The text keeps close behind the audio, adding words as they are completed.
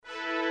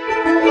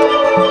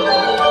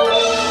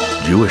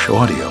Jewish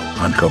audio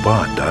on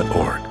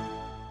Chabad.org.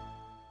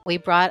 We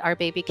brought our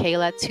baby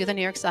Kayla to the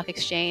New York Stock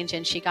Exchange,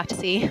 and she got to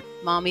see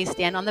mommy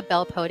stand on the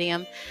bell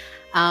podium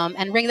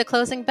and ring the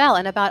closing bell.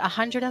 And about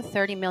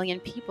 130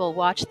 million people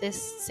watch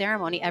this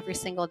ceremony every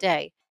single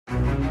day.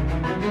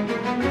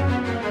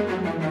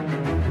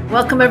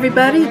 Welcome,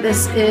 everybody.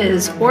 This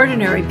is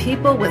Ordinary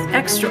People with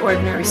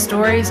Extraordinary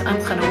Stories. I'm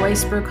Chana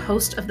Weisberg,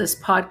 host of this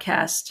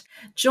podcast.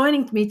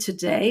 Joining me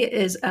today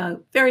is a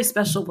very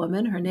special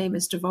woman. Her name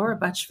is Devorah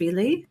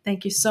Bachvili.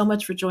 Thank you so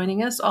much for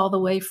joining us all the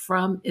way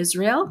from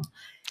Israel.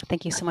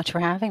 Thank you so much for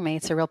having me.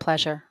 It's a real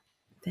pleasure.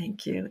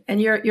 Thank you. And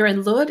you're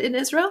in Lod in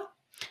Israel?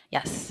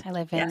 Yes, I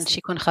live in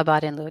Shikun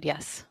Chabad in Lod,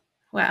 yes.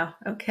 Wow.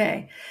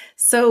 Okay.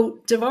 So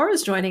Devorah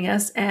is joining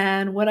us.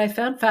 And what I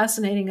found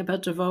fascinating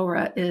about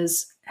Devorah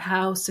is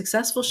how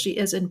successful she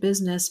is in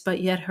business,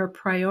 but yet her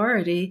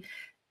priority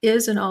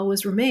is and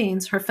always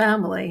remains her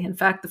family. In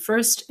fact, the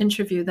first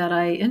interview that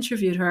I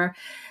interviewed her,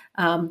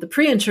 the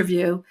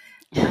pre-interview,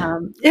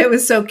 it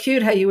was so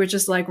cute how you were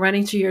just like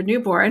running to your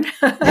newborn.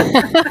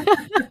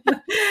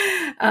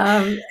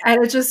 And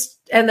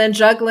then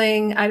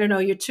juggling, I don't know,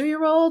 your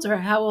 2-year-old, or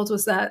how old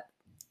was that?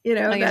 You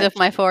know,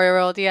 my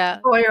 4-year-old, yeah.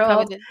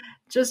 4-year-old,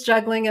 just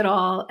juggling it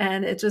all.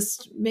 And it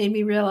just made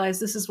me realize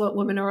this is what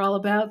women are all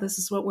about. This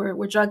is what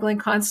we're juggling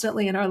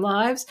constantly in our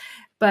lives.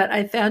 But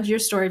I found your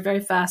story very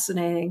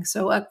fascinating.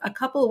 So a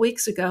couple of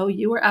weeks ago,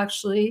 you were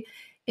actually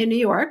in New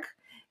York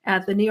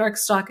at the New York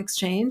Stock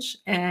Exchange,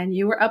 and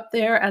you were up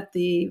there at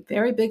the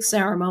very big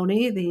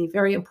ceremony, the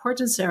very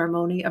important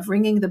ceremony of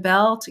ringing the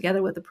bell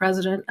together with the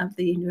president of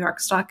the New York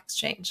Stock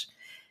Exchange.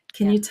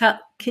 Can you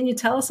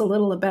tell us a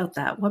little about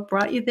that? What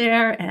brought you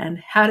there and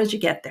how did you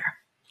get there?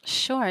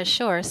 Sure.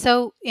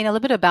 So, a little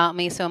bit about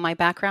me. So my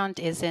background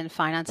is in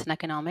finance and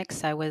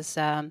economics. I was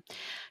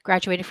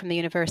graduated from the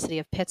University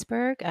of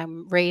Pittsburgh.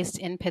 I'm raised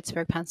in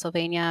Pittsburgh,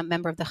 Pennsylvania,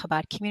 member of the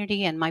Chabad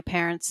community, and my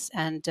parents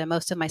and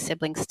most of my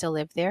siblings still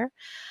live there.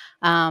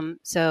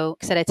 So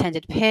I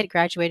attended Pitt,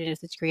 graduated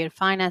with a degree in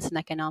finance and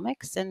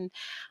economics. And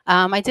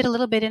I did a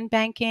little bit in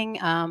banking,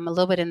 a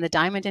little bit in the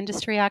diamond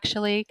industry,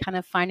 actually, kind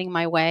of finding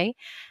my way.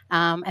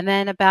 And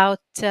then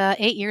about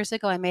 8 years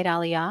ago, I made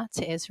Aliyah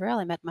to Israel.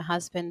 I met my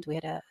husband. We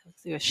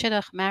were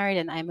shidduch, married,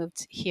 and I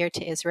moved here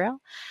to Israel.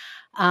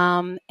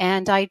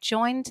 And I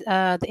joined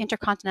the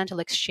Intercontinental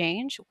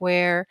Exchange,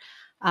 where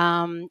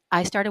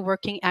I started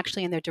working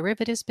actually in their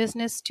derivatives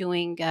business,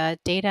 doing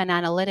data and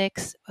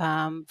analytics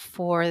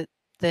for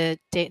the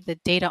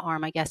data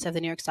arm, I guess, of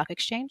the New York Stock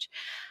Exchange.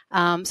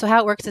 So how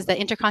it works is that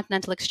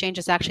Intercontinental Exchange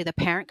is actually the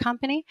parent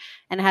company,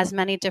 and it has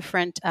many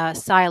different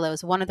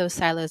silos. One of those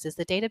silos is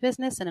the data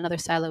business, and another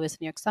silo is the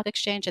New York Stock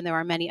Exchange, and there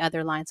are many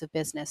other lines of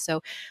business. So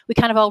we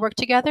kind of all work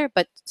together,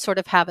 but sort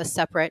of have a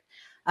separate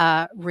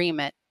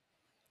remit.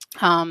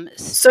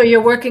 So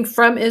you're working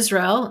from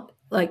Israel,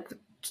 like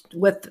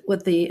with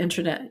the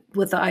internet,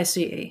 with the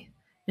ICE.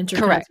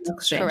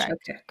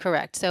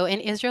 Correct. So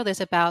in Israel,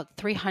 there's about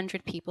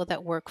 300 people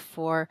that work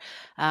for,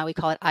 we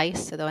call it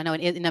ICE, although I know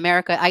in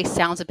America, ICE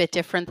sounds a bit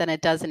different than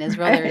it does in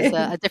Israel. Right. There is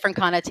a different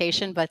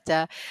connotation, but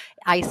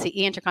ICE,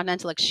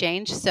 Intercontinental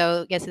Exchange.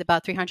 So yes, it's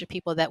about 300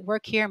 people that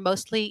work here,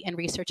 mostly in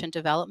research and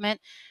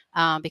development,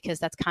 because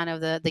that's kind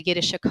of the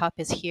Yiddish cup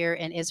is here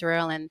in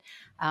Israel, and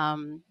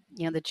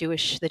the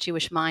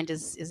Jewish mind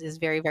is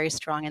very, very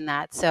strong in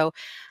that. So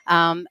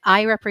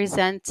I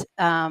represent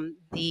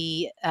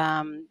the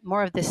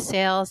more of the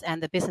sales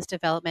and the business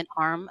development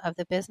arm of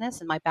the business,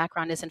 and my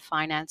background is in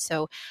finance.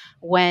 So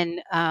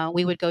when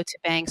we would go to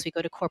banks, we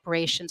go to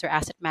corporations or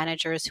asset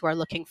managers who are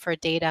looking for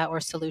data or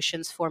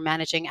solutions for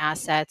managing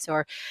assets,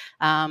 or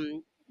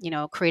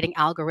creating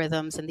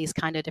algorithms and these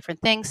kind of different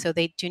things. So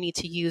they do need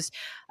to use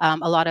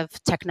a lot of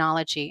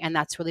technology, and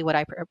that's really what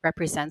I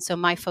represent. So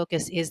my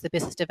focus is the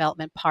business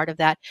development part of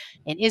that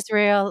in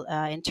Israel,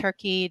 in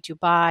Turkey,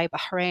 Dubai,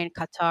 Bahrain,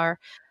 Qatar,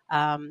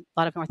 a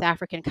lot of North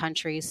African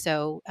countries.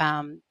 So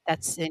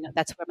that's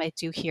what I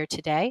do here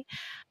today.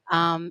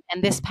 And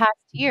this past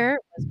year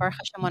was, Baruch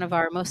Hashem, one of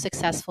our most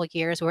successful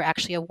years. We were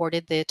actually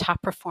awarded the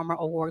Top Performer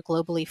Award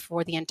globally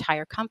for the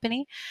entire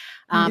company.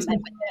 And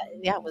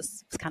with that, it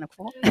was kind of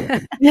cool.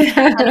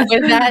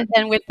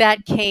 and with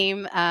that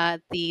came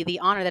the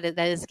honor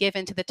that is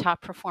given to the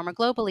top performer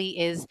globally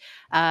is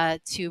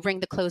to ring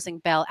the closing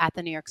bell at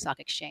the New York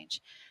Stock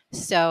Exchange.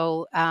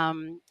 So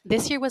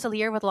this year was a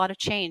year with a lot of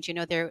change.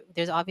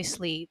 There's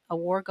obviously a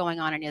war going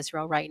on in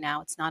Israel right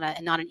now. It's not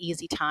an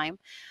easy time.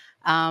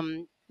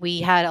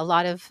 We had a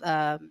lot of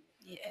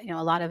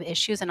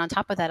issues, and on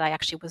top of that, I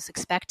actually was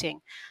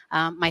expecting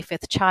my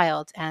 5th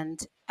child, and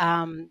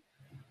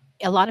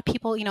a lot of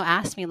people,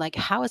 ask me, like,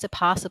 how is it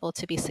possible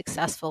to be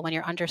successful when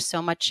you're under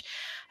so much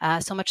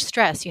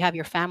stress? You have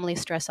your family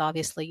stress,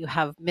 obviously. You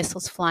have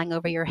missiles flying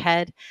over your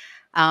head.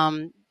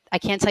 I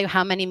can't tell you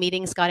how many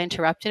meetings got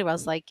interrupted where I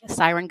was like, a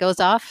siren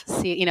goes off.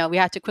 See, we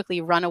had to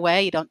quickly run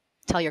away. You don't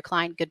tell your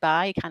client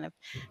goodbye. You kind of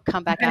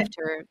come back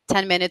after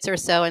 10 minutes or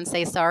so and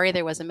say, sorry,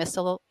 there was a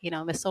missile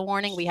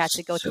warning. We had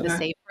to go to the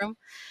safe room.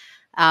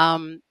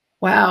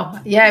 Wow.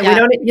 Yeah, we Yeah,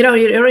 don't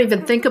you don't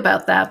even think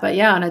about that, but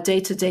yeah, on a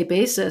day-to-day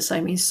basis, I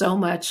mean, so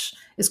much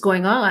is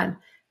going on.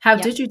 How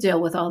yeah. did you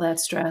deal with all that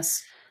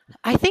stress?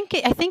 I think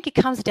it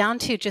comes down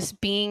to just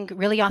being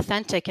really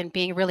authentic and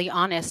being really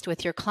honest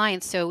with your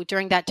clients. So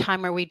during that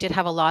time where we did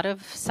have a lot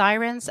of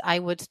sirens, I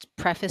would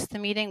preface the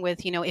meeting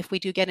with, if we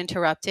do get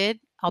interrupted,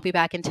 I'll be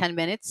back in 10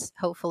 minutes,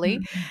 hopefully.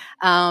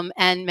 Mhm.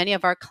 And many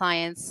of our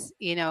clients,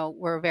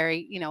 were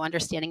very,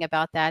 understanding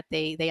about that.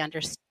 They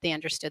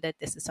understood that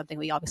this is something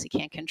we obviously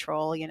can't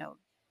control.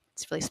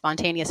 It's really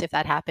spontaneous if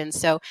that happens.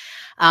 So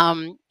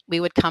we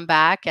would come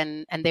back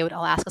and they would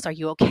all ask us, "Are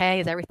you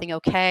okay? Is everything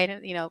okay?"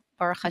 And,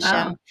 Baruch Wow.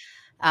 Hashem.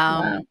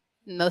 Wow.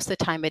 Most of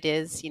the time it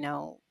is,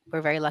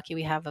 we're very lucky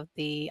we have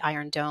the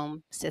Iron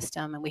Dome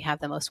system and we have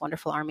the most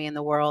wonderful army in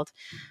the world.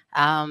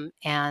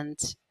 And,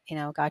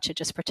 God should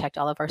just protect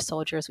all of our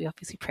soldiers. We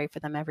obviously pray for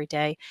them every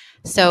day.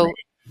 Right. So,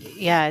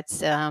 yeah,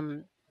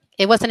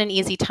 it wasn't an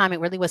easy time.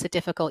 It really was a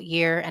difficult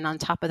year. And on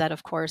top of that,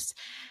 of course,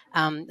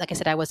 like I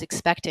said, I was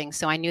expecting.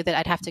 So I knew that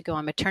I'd have to go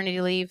on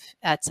maternity leave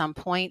at some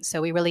point. So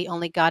we really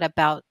only got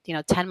about,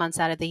 10 months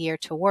out of the year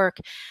to work.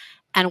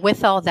 And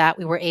with all that,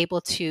 we were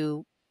able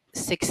to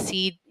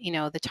succeed,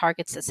 the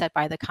targets that set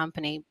by the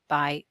company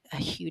by a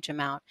huge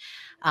amount.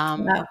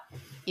 Um, Wow.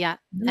 yeah.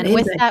 And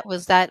with Amazing. that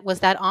was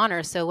that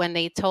honor. So when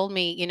they told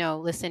me,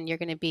 listen, you're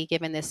going to be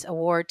given this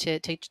award to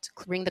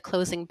ring the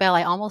closing bell,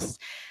 I almost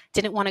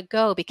didn't want to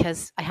go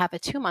because I have a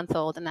 2-month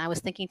old, and I was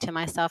thinking to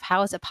myself,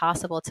 how is it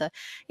possible to,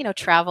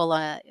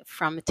 travel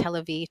from Tel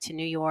Aviv to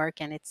New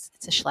York, and it's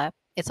a schlep.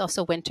 It's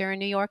also winter in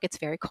New York. It's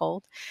very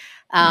cold.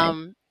 Right.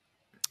 Um,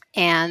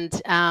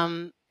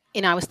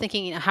 and I was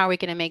thinking, how are we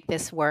going to make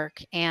this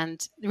work?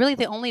 And really,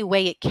 the only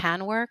way it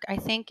can work, I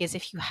think, is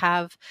if you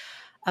have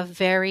a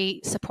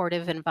very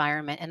supportive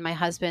environment. And my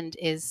husband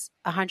is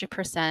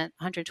 100%,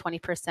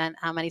 120%,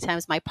 how many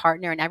times my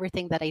partner in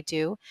everything that I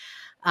do.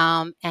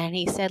 And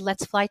he said,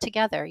 let's fly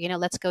together.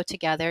 Let's go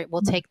together.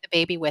 We'll Mm. take the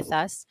baby with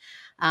us.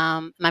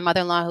 My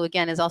mother in law, who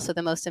again is also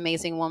the most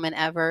amazing woman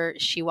ever,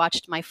 she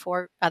watched my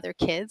 4 other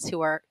kids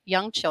who are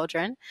young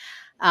children.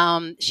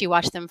 She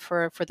watched them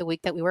for the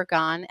week that we were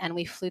gone, and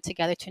we flew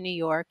together to New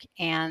York.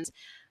 And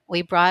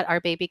we brought our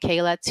baby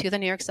Kayla to the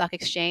New York Stock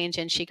Exchange,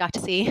 and she got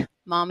to see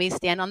mommy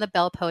stand on the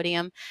bell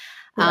podium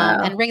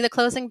and Wow. ring the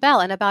closing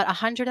bell. And about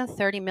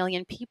 130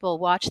 million people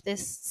watch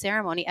this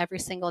ceremony every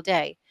single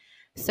day.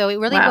 So it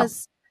really Wow.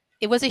 was,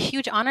 it was a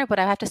huge honor, but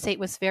I have to say it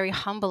was very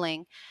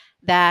humbling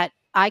that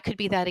I could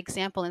be that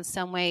example in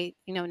some way,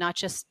 not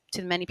just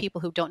to many people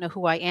who don't know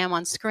who I am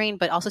on screen,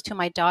 but also to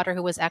my daughter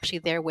who was actually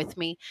there with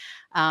me.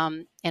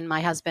 And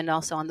my husband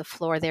also on the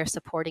floor there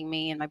supporting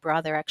me. And my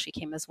brother actually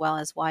came as well,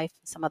 his wife,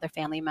 and some other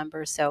family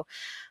members. So,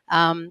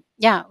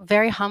 yeah,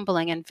 very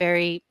humbling and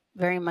very,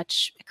 very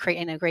much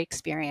creating a great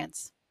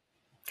experience.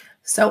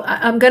 So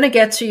I'm going to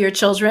get to your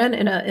children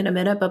in a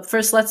minute, but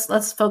first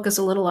let's focus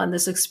a little on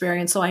this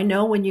experience. So I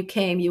know when you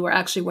came, you were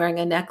actually wearing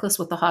a necklace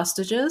with the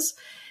hostages,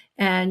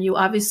 and you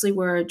obviously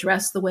were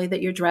dressed the way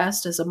that you're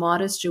dressed as a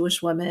modest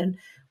Jewish woman,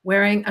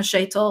 wearing a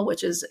sheitel,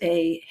 which is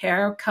a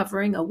hair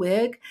covering, a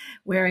wig,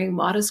 wearing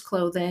modest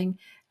clothing.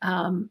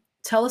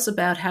 Tell us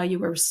about how you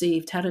were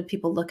received. How did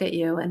people look at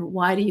you, and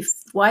why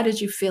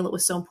did you feel it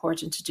was so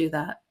important to do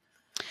that?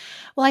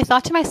 Well, I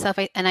thought to myself,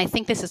 and I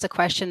think this is a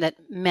question that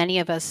many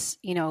of us,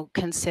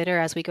 consider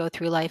as we go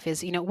through life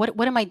is,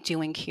 what am I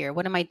doing here?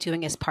 What am I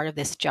doing as part of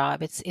this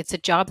job? It's a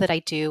job that I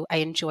do. I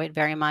enjoy it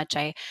very much.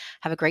 I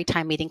have a great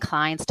time meeting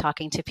clients,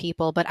 talking to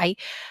people, but I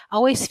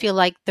always feel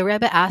like the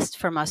Rebbe asked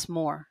from us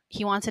more.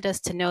 He wanted us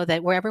to know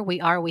that wherever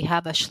we are, we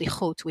have a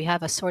shlichut, we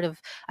have a sort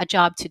of a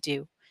job to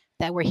do.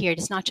 That we're here.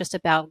 It's not just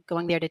about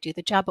going there to do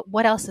the job, but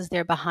what else is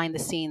there behind the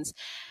scenes?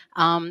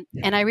 And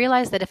I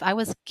realized that if I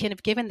was kind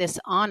of given this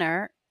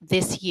honor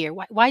this year,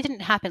 why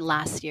didn't it happen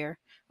last year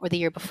or the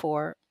year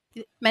before?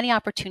 Many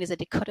opportunities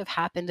that it could have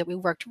happened, that we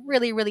worked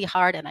really, really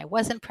hard and I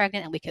wasn't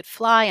pregnant and we could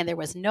fly and there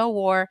was no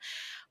war.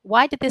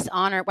 Why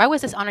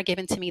was this honor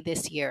given to me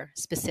this year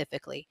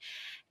specifically?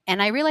 And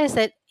I realized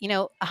that,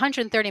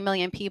 130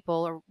 million people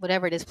or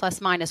whatever it is, plus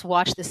minus,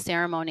 watch this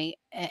ceremony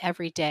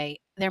every day.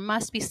 There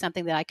must be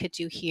something that I could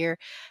do here.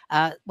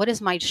 What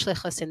is my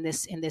shlichus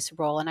in this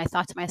role? And I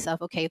thought to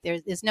myself, okay,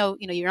 there's no,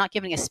 you're not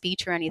giving a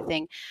speech or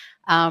anything.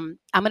 I'm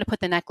going to put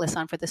the necklace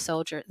on for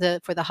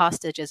for the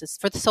hostages. It's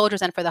for the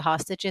soldiers and for the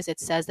hostages. It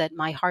says that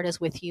my heart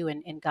is with you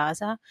in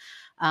Gaza.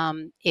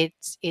 It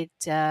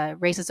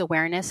raises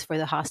awareness for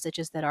the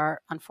hostages that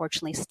are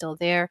unfortunately still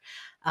there.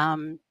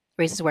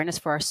 Raises awareness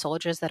for our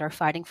soldiers that are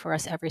fighting for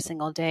us every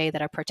single day,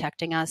 that are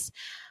protecting us.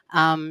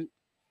 Um,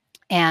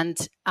 and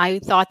I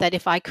thought that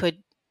if I could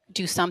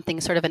do something,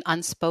 sort of an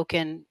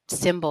unspoken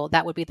symbol,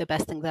 that would be the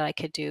best thing that I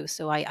could do.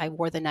 So I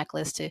wore the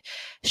necklace to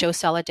show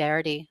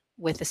solidarity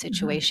with the Mhm.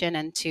 situation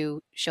and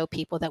to show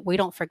people that we're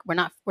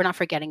not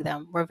forgetting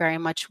them. We're very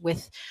much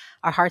with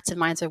our hearts and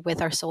minds are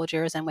with our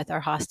soldiers and with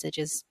our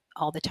hostages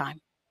all the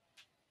time.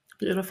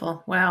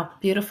 Beautiful. Wow.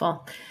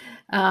 Beautiful.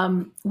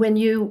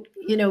 When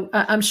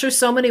I'm sure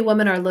so many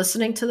women are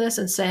listening to this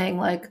and saying,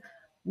 like,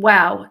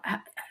 wow,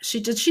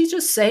 she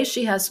just say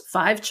she has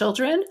 5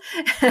 children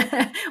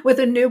with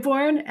a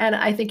newborn? And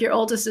I think your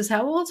oldest is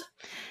how old?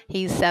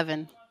 He's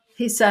 7.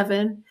 He's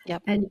 7,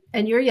 Yep.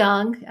 and you're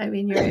young. I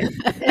mean, you're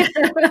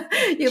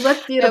you look I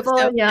hope beautiful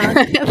so. and young.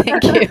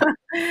 Thank you.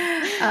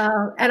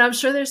 And I'm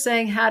sure they're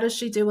saying, how does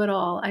she do it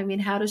all? I mean,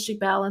 how does she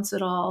balance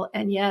it all?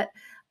 And yet,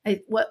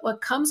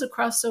 what comes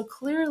across so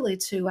clearly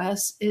to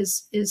us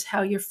is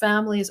how your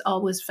family is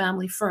always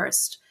family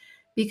first.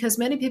 Because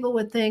many people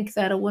would think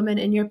that a woman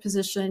in your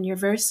position, you're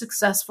very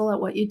successful at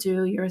what you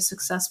do, you're a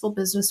successful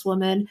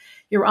businesswoman,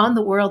 you're on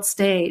the world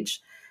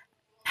stage.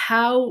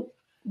 How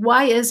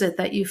Why is it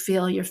that you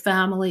feel your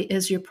family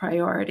is your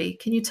priority?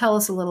 Can you tell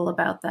us a little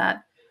about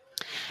that?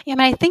 Yeah, I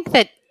mean, I think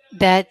that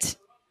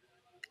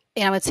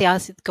I would say, I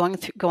was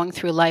going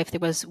through life, there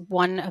was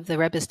one of the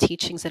Rebbe's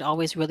teachings that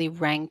always really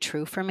rang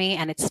true for me,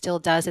 and it still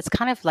does. It's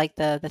kind of like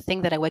the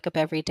thing that I wake up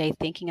every day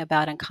thinking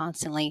about and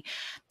constantly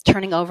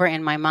turning over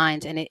in my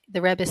mind. And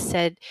the Rebbe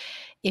said,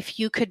 if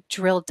you could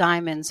drill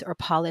diamonds or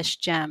polish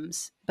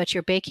gems, but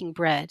you're baking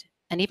bread,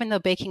 and even though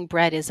baking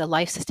bread is a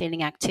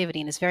life-sustaining activity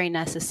and is very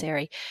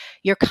necessary,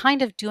 you're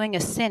kind of doing a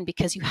sin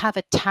because you have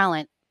a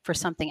talent for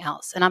something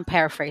else. And I'm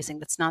paraphrasing;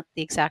 that's not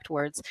the exact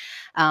words.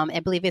 I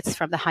believe it's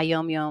from the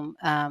Hayom Yom.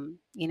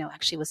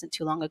 Actually, it wasn't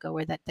too long ago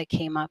where that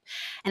came up,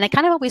 and it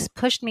kind of always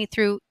pushed me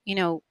through.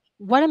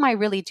 What am I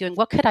really doing?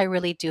 What could I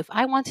really do if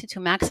I wanted to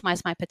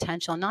maximize my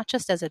potential, not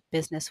just as a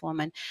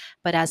businesswoman,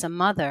 but as a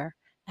mother,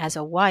 as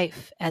a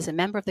wife, as a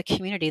member of the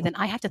community? Then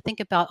I have to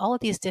think about all of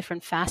these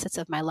different facets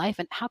of my life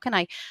and how can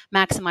I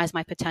maximize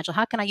my potential?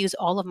 How can I use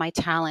all of my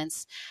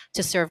talents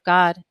to serve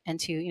God and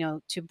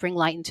to bring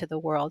light into the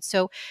world?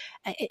 So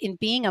in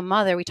being a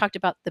mother, we talked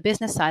about the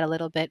business side a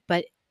little bit,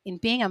 but in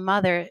being a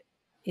mother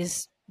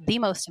is the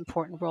most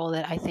important role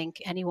that I think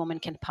any woman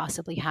can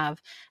possibly have,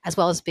 as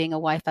well as being a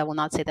wife. I will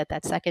not say that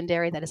that's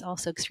secondary. That is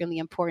also extremely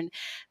important.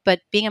 But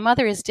being a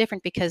mother is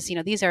different because,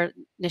 these are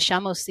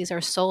neshamos, these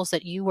are souls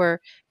that you were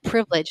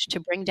privileged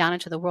to bring down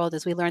into the world.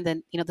 As we learned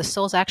that, the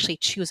souls actually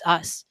choose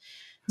us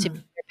to be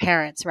Hmm. their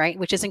parents, right?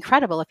 Which is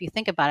incredible if you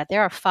think about it.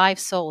 There are 5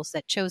 souls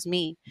that chose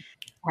me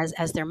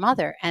as their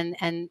mother, and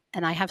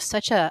I have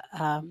such a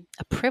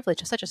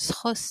privilege, such a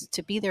zchus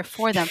to be there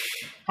for them.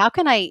 How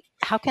can I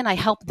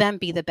help them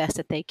be the best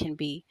that they can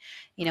be?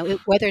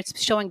 Whether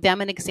it's showing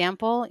them an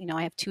example.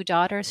 I have 2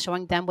 daughters,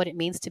 showing them what it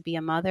means to be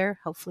a mother,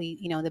 hopefully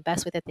the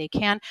best way that they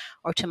can,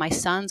 or to my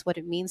sons what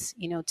it means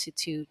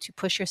to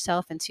push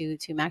yourself and to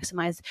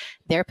maximize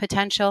their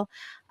potential.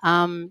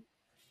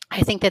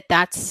 I think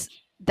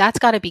that's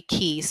got to be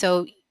key.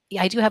 So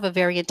yeah, I do have a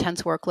very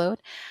intense workload,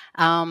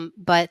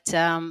 but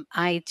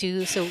I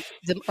do so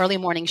the early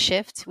morning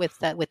shift with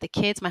the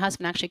kids. My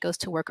husband actually goes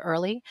to work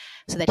early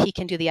so that he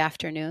can do the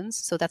afternoons.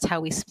 So that's how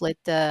we split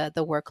the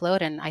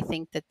workload, and I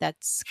think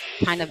that's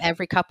kind of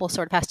every couple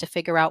sort of has to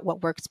figure out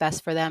what works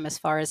best for them as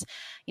far as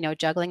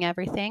juggling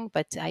everything.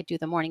 But I do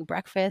the morning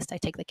breakfast. I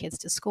take the kids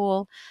to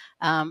school,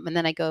 and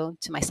then I go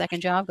to my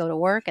second job, go to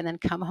work, and then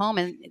come home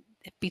and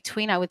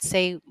between, I would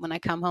say, when I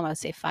come home, I would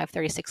say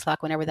 5:30, 6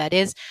 o'clock, whenever that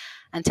is,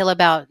 until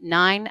about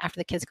 9 after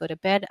the kids go to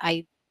bed.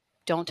 I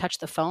don't touch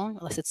the phone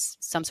unless it's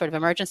some sort of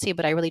emergency,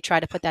 but I really try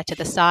to put that to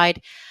the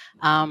side.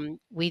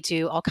 We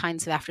do all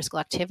kinds of after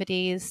school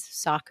activities,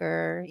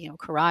 soccer,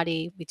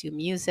 karate. We do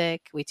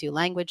music. We do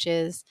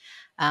languages.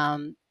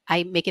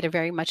 I make it a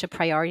very much a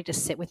priority to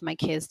sit with my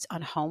kids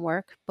on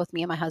homework. Both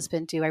me and my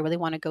husband do. I really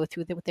want to go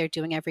through what they're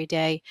doing every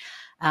day,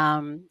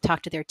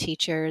 talk to their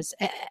teachers.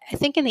 I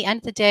think in the end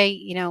of the day,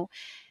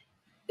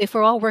 if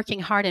we're all working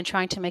hard and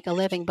trying to make a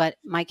living, but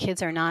my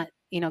kids are not,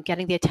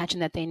 getting the attention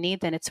that they need,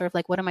 then it's sort of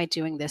like, what am I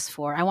doing this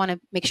for? I want to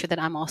make sure that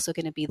I'm also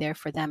going to be there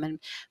for them and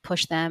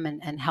push them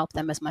and help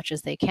them as much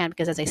as they can.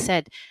 Because as I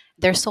said,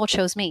 their soul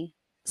chose me.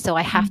 So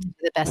I have to do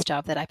the best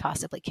job that I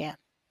possibly can.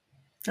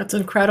 That's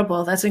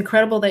incredible. That's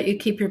incredible that you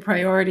keep your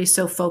priorities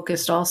so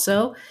focused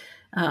also.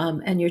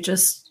 And you're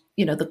just,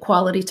 the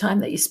quality time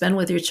that you spend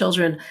with your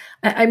children.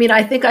 I mean,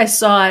 I think I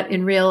saw it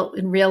in real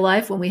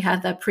life when we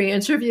had that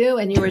pre-interview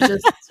and you were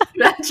just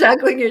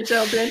juggling your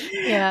children.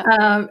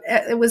 Yeah.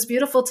 It was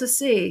beautiful to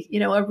see,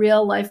 a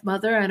real life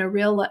mother and a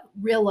real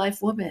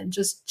life woman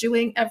just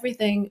doing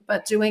everything,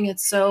 but doing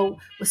it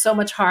with so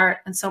much heart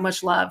and so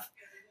much love.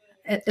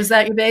 Is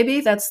that your baby?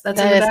 That's in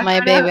the That is my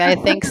background baby.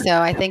 now? I think so.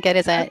 I think it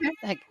is. Okay.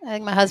 I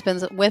think my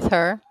husband's with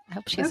her. I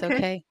hope she's Okay.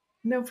 okay.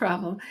 No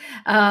problem.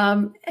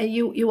 And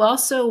you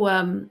also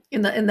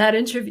in that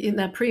interview, in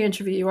that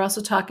pre-interview, you were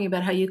also talking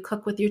about how you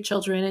cook with your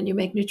children and you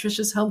make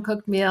nutritious home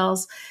cooked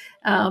meals.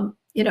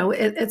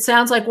 It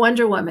sounds like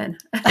Wonder Woman.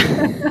 I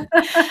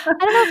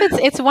don't know if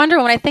it's Wonder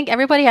Woman. I think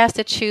everybody has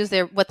to choose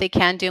what they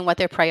can do and what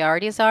their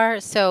priorities are.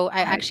 So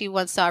I Right. actually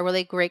once saw a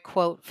really great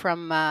quote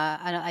from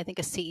I think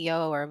a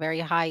CEO or a very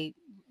high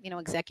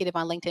executive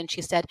on LinkedIn.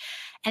 She said,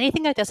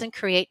 "Anything that doesn't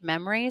create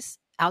memories,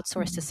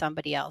 outsource to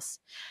somebody else."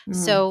 Mhm.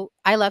 So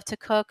I love to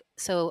cook.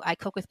 So I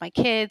cook with my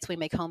kids. We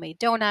make homemade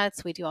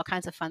donuts. We do all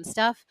kinds of fun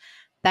stuff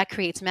that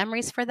creates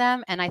memories for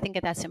them, and I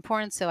think that's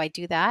important. So I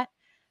do that.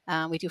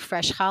 We do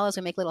fresh challahs.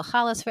 We make little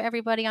challahs for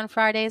everybody on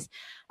Fridays.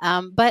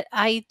 But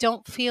I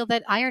don't feel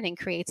that ironing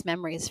creates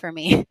memories for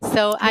me.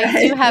 So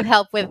I do Right. have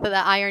help with the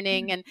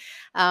ironing and,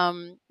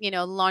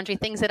 laundry,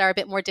 things that are a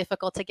bit more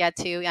difficult to get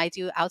to. I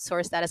do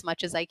outsource that as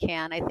much as I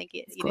can. I think,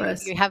 Of you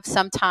course. have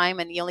some time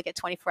and you only get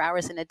 24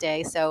 hours in a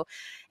day. So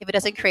if it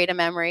doesn't create a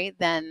memory,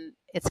 then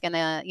it's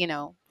gonna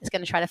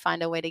try to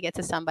find a way to get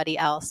to somebody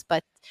else.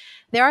 But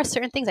there are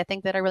certain things I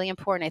think that are really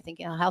important. I think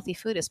healthy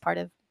food is part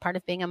of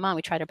being a mom.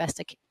 We try our best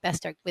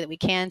that we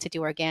can to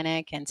do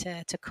organic and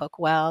to cook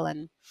well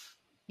and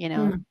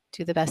Mm,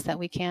 do the best that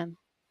we can.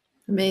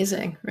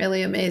 amazing.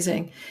 Really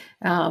amazing.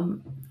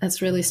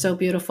 That's really so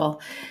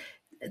beautiful.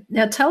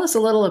 Now, tell us a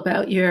little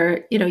about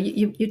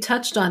you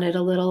touched on it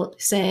a little,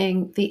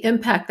 saying the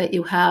impact that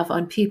you have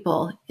on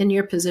people in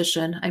your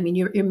position. I mean,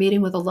 you're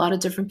meeting with a lot of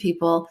different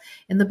people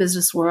in the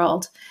business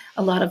world,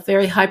 a lot of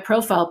very high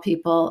profile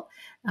people,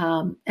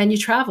 and you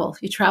travel.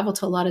 You travel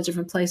to a lot of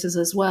different places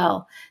as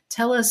well.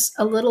 Tell us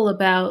a little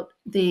about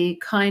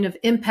the kind of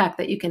impact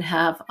that you can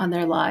have on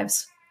their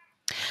lives.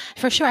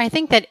 For sure. I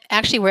think that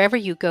actually wherever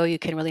you go, you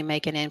can really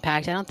make an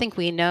impact. I don't think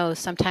we know.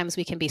 Sometimes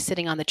we can be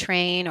sitting on the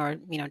train or,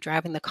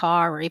 driving the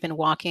car or even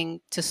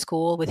walking to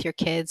school with your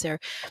kids.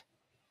 Or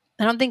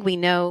I don't think we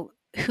know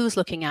who's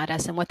looking at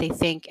us and what they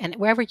think. And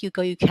wherever you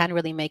go, you can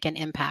really make an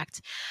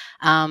impact.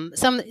 Some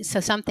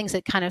things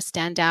that kind of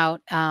stand out.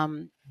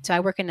 So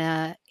I work in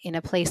a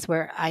place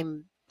where I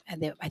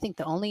think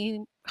the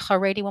only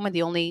Haredi woman,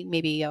 the only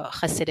maybe a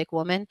Hasidic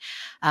woman.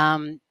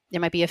 There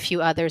might be a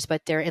few others,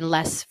 but they're in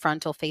less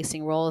frontal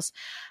facing roles.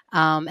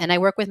 And I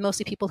work with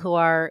mostly people who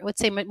are, I would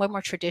say,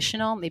 more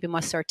traditional, maybe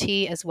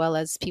Masarti, as well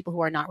as people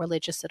who are not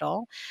religious at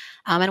all.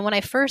 And when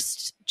I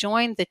first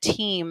joined the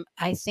team,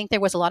 I think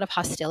there was a lot of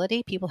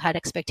hostility. People had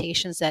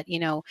expectations that,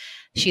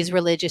 she's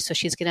religious, so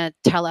she's going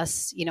to tell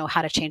us,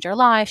 how to change our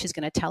life. She's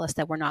going to tell us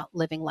that we're not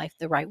living life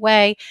the right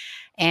way.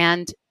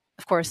 And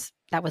of course,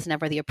 that was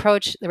never the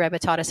approach. The Rebbe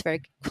taught us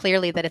very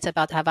clearly that it's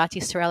about Havat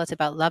Yisrael, it's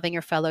about loving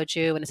your fellow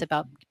Jew, and it's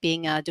about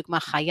being a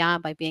dugma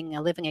chaya, by being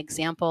a living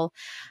example.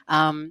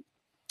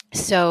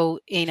 So,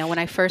 when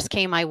I first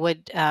came, I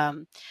would,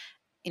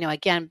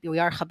 again, we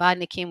are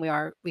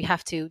Chabadnikim, we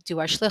have to do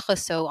our shlichus.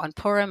 So on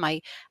Purim,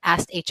 I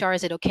asked HR,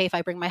 is it okay if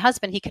I bring my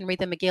husband? He can read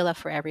the Megillah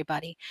for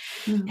everybody.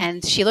 Mm.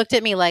 And she looked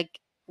at me like,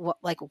 what,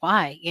 like,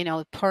 why?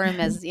 Purim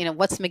as,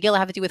 what's Megillah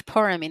have to do with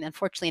Purim? I mean,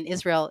 unfortunately in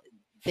Israel,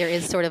 there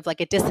is sort of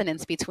like a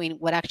dissonance between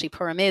what actually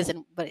Purim is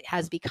and what it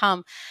has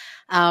become.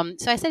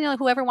 So I said,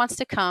 whoever wants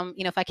to come,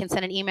 if I can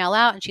send an email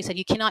out. And she said,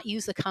 you cannot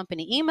use the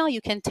company email. You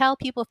can tell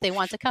people if they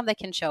want to come, they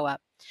can show up.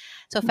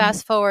 So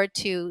fast forward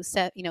to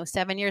 7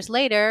 years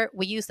later,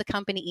 we use the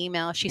company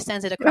email. She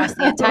sends it across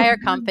the entire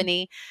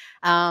company,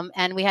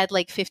 and we had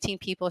like 15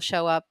 people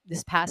show up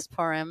this past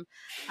Purim.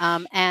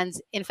 And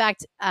in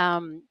fact,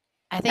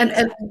 I think.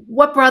 And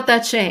what brought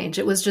that change?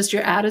 It was just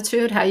your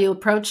attitude, how you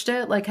approached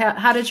it. Like,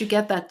 how did you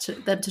get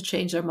them to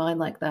change their mind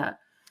like that?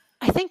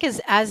 I think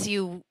as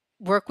you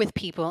work with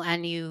people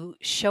and you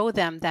show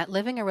them that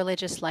living a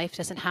religious life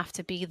doesn't have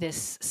to be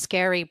this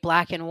scary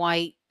black and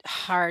white,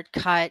 hard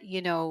cut,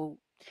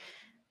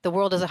 the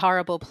world is a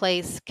horrible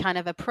place kind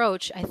of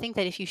approach. I think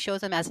that if you show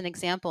them as an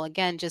example,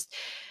 again, just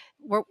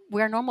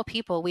we're normal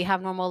people. We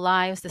have normal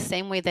lives the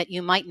same way that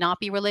you might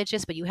not be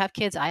religious, but you have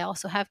kids. I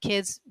also have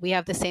kids. We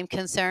have the same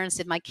concerns.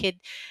 Did my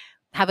kid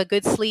have a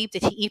good sleep?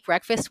 Did he eat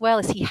breakfast well?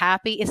 Is he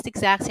happy? It's the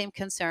exact same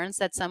concerns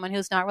that someone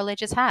who's not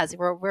religious has.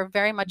 We're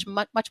very much,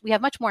 we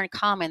have much more in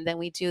common than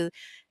we do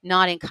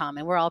not in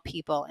common. We're all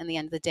people in the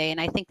end of the day. And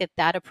I think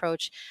that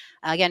approach,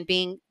 again,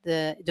 being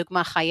the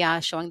dugma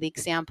chaya, showing the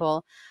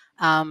example,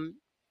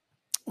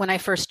 when I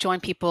first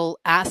joined, people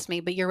asked me,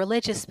 but you're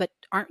religious, but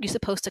aren't you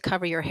supposed to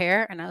cover your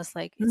hair? And I was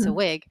like, it's a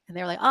wig. And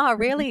they were like, oh,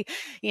 really?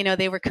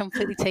 They were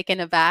completely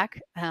taken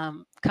aback.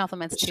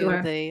 Compliments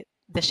Sure. to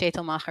the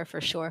Shetel Macher for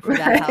sure for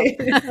Right.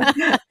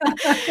 that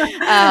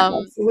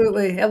help.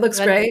 Absolutely. It looks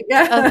great.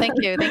 Yeah. Oh, thank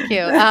you.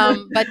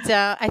 But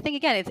I think,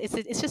 again,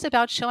 it's just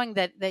about showing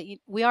that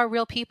we are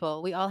real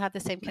people. We all have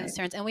the same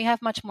concerns, and we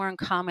have much more in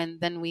common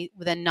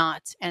than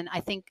not. And I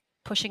think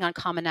pushing on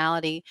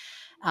commonality,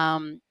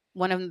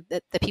 one of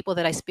the people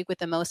that I speak with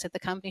the most at the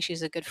company,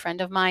 she's a good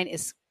friend of mine,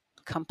 is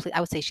I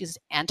would say she's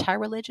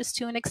anti-religious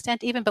to an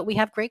extent even, but we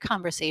have great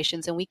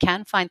conversations and we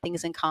can find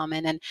things in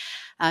common. And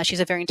she's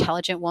a very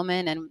intelligent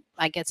woman, and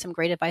I get some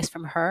great advice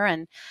from her.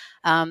 And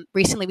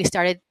recently we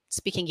started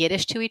speaking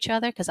Yiddish to each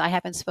other because I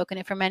haven't spoken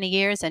it for many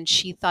years, and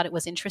she thought it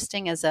was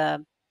interesting as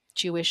a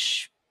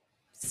Jewish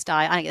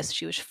style, I guess,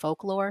 Jewish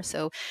folklore.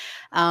 So,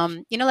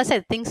 like I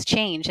said, things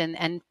change,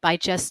 and by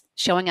just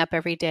showing up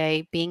every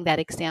day, being that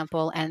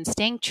example, and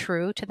staying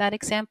true to that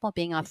example,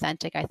 being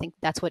authentic, I think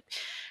that's what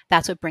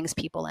brings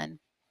people in.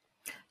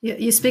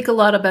 You speak a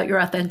lot about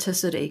your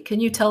authenticity. Can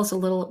you tell us a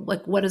little,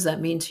 like, what does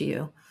that mean to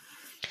you?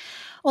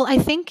 Well, I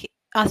think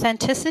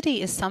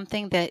authenticity is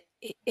something that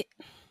I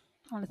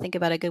want to think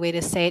about a good way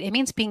to say it. It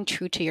means being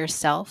true to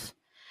yourself.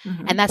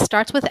 Mm-hmm. And that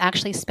starts with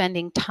actually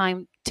spending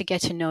time to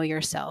get to know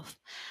yourself.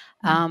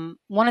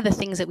 One of the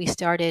things that we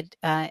started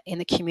in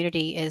the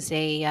community is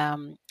a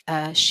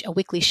a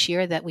weekly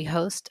shir that we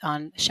host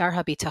on Shar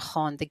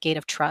HaBitachon, the Gate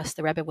of Trust.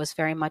 The Rebbe was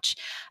very much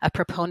a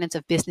proponent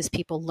of business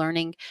people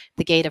learning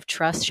the Gate of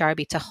Trust, Shar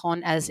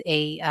HaBitachon, as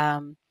a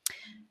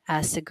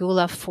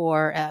segula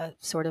for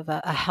sort of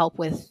a help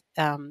with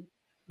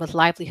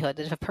livelihood.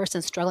 If a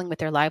person's struggling with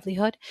their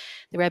livelihood,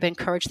 the Rebbe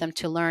encouraged them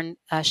to learn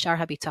Shar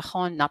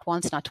HaBitachon, not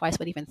once, not twice,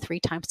 but even 3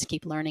 times, to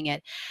keep learning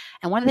it.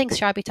 And one of the things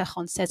Shar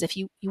HaBitachon says, if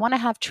you want to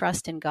have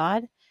trust in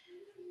God,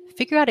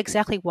 figure out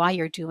exactly why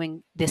you're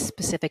doing this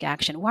specific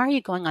action. Why are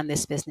you going on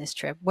this business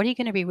trip? What are you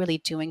going to be really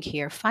doing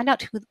here? Find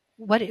out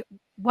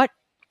what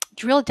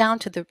drill down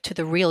to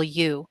the real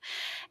you.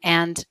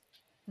 And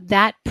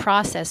that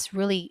process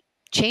really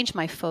changed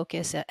my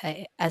focus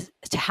as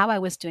to how I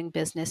was doing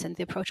business, and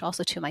the approach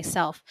also to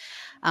myself.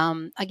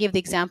 I give the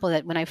example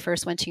that when I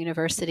first went to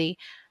university,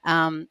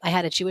 I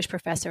had a Jewish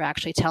professor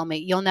actually tell me,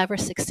 "You'll never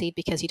succeed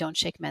because you don't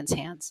shake men's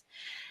hands."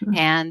 Mm.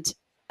 And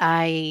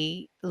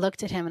I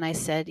looked at him and I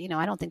said,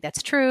 I don't think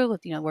that's true.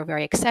 We're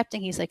very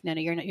accepting. He's like, no,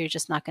 you're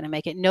just not going to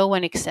make it. No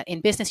one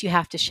in business, you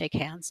have to shake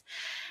hands.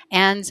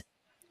 And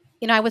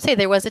I would say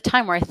there was a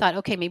time where I thought,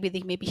 okay,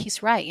 maybe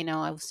he's right.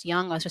 I was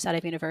young. I was just out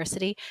of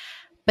university.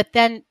 But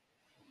then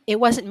it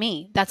wasn't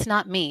me. That's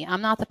not me.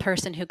 I'm not the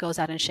person who goes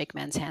out and shake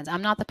men's hands.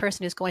 I'm not the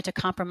person who's going to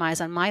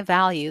compromise on my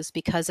values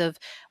because of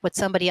what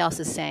somebody else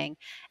is saying.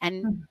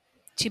 And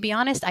to be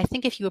honest, I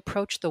think if you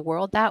approach the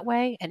world that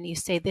way and you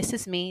say, this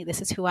is me,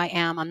 this is who I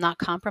am, I'm not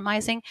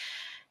compromising,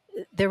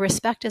 the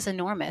respect is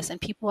enormous, and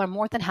people are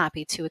more than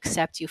happy to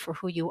accept you for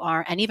who you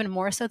are. And even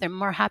more so, they're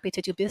more happy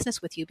to do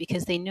business with you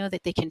because they know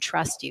that they can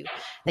trust you,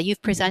 that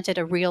you've presented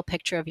a real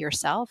picture of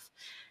yourself.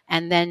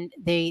 And then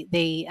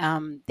they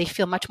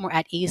feel much more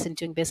at ease in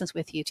doing business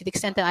with you, to the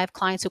extent that I have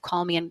clients who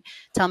call me and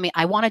tell me,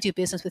 I want to do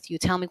business with you.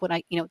 Tell me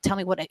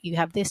what you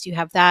have this, you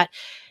have that.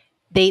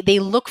 They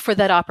look for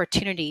that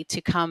opportunity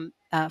to come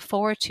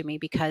forward to me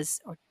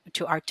or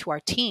to our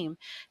team,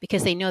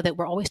 because they know that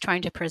we're always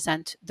trying to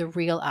present the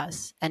real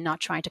us and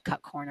not trying to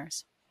cut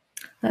corners.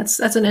 That's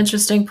an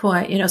interesting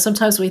point.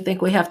 Sometimes we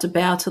think we have to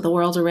bow to the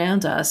world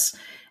around us,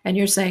 and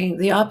you're saying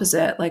the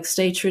opposite, like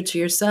stay true to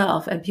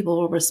yourself, and people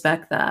will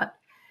respect that.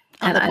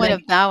 On the point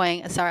of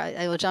bowing, sorry,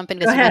 I will jump in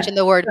because you mentioned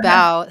the word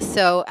bow.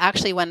 So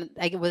actually, when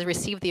I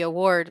received the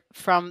award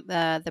from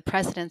the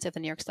president of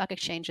the New York Stock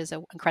Exchange, is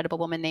an incredible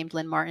woman named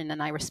Lynn Martin,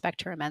 and I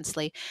respect her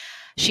immensely.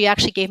 She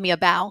actually gave me a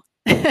bow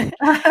in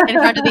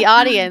front of the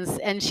audience,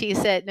 and she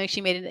said, no,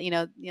 she made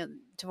it,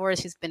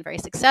 divorce. She's been very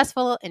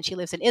successful, and she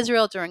lives in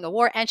Israel during a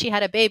war, and she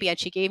had a baby, and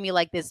she gave me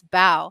like this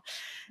bow.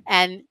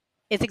 And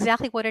it's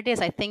exactly what it is.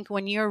 I think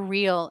when you're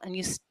real and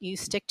you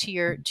stick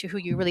to who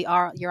you really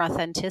are, your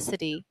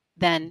authenticity,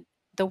 then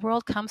the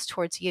world comes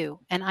towards you.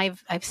 And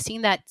I've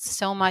seen that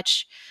so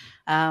much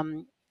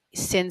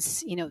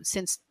since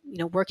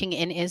working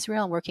in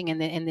Israel and working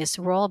in this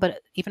role, but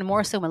even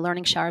more so when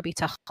learning Shar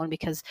Bitachon,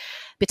 because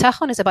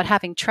Bitachon is about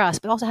having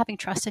trust, but also having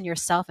trust in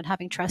yourself and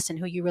having trust in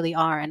who you really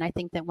are. And I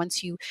think that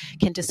once you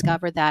can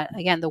discover that,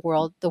 again, the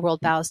world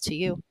bows to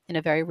you in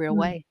a very real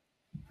way.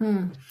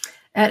 And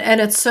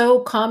it's so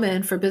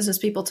common for business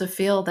people to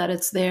feel that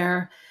it's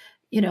their,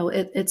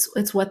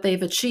 it's what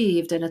they've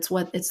achieved, and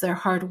it's their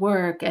hard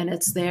work, and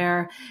it's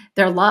their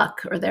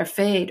luck or their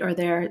fate or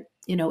their,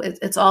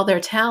 it's all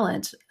their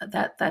talent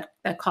that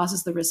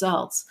causes the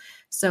results.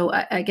 So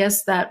I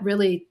guess that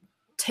really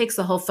takes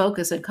the whole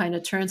focus and kind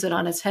of turns it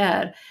on its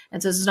head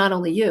and says, it's not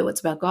only you, it's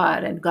about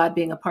God, and God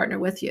being a partner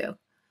with you.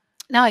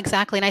 No,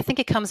 exactly. And I think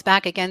it comes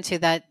back again to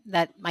that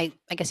I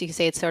guess you could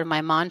say it's sort of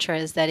my mantra,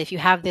 is that if you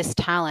have this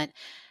talent,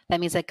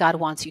 that means that God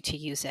wants you to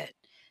use it.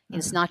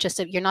 It's not just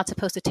you're not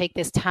supposed to take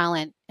this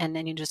talent and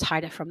then you just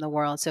hide it from the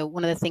world. So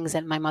one of the things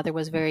that my mother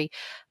was very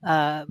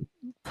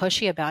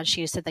pushy about,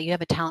 she said that you have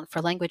a talent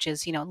for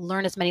languages,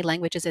 learn as many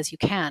languages as you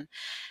can.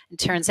 It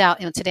turns out,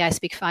 today I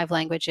speak 5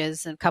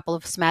 languages and a couple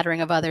of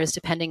smattering of others,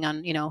 depending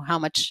on, how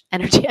much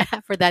energy I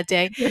have for that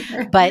day.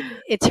 But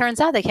it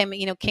turns out they came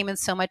in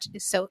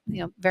so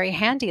very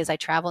handy as I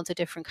travel into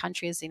different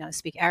countries. I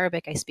speak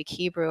Arabic, I speak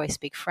Hebrew, I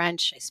speak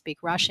French, I speak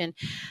Russian,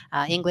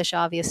 English,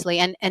 obviously.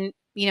 And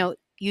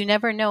you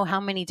never know how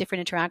many different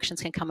interactions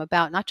can come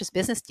about, not just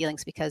business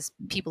dealings, because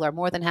people are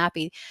more than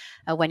happy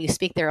when you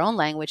speak their own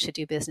language to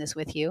do business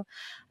with you,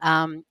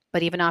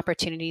 but even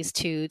opportunities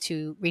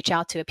to reach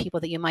out to people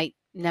that you might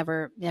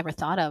never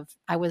thought of.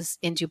 I was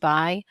in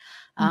Dubai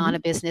on a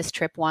business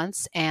trip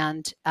once,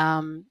 and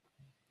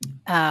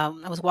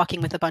I was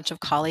walking with a bunch of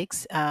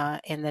colleagues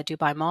in the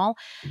Dubai Mall,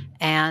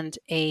 and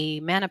a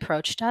man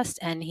approached us,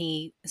 and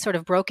he sort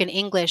of broke in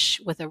English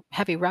with a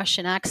heavy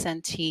Russian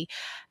accent. He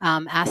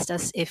asked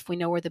us if we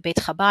know where the Beit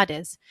Chabad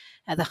is,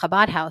 the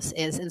Chabad house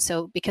is. And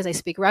so because I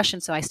speak Russian,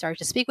 so I started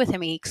to speak with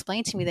him. He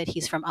explained to me that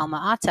he's from Alma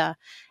Ata,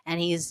 and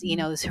he's,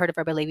 he's heard of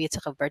Rabbi Levi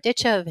Yitzchak of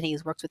Berdichev, and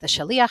he's worked with the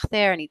Shaliach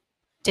there, and he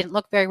didn't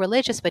look very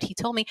religious, but he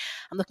told me,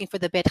 I'm looking for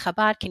the Beit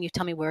Chabad. Can you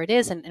tell me where it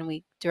is? And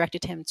we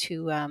directed him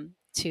to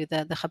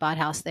the Chabad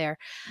house there.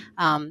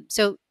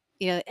 So,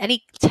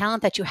 any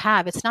talent that you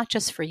have, it's not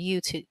just for you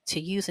to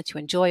use and to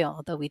enjoy,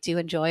 although we do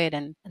enjoy it.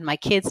 And my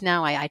kids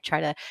now, I try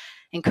to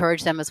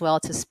encourage them as well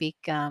to speak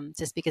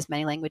as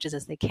many languages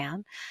as they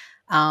can.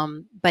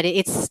 But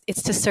it's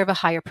to serve a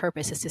higher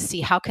purpose. It's to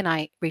see, how can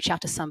I reach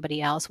out to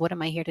somebody else? What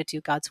am I here to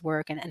do God's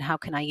work, and how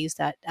can I use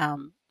that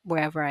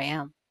wherever I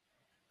am?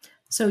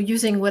 So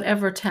using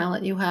whatever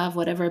talent you have,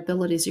 whatever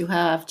abilities you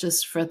have,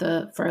 just for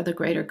the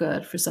greater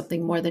good, for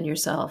something more than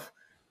yourself.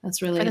 That's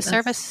For really the that's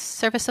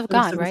service of for the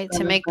God, service right?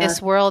 To of make God.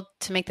 this world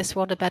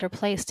a better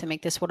place, to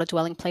make this world a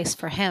dwelling place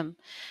for Him.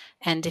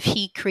 And if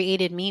He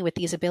created me with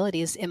these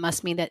abilities, it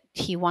must mean that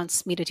He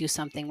wants me to do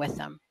something with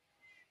them.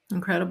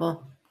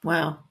 Incredible.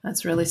 Wow,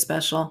 that's really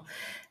special.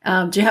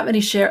 Do you have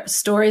any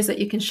stories that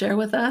you can share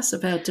with us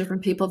about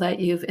different people that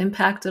you've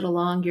impacted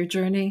along your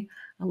journey,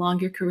 along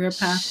your career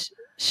path?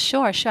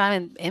 Sure, sure. I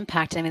mean,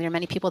 impacted. I mean, there are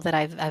many people that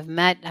I've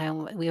met.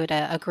 We had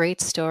a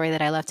great story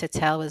that I love to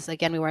tell. Was,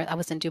 again, I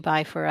was in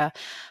Dubai for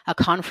a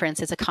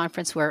conference. It's a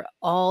conference where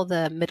all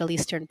the Middle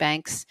Eastern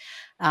banks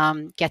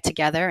get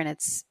together, and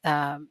it's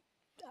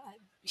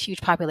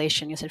huge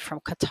population. You said from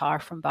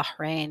Qatar, from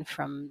Bahrain,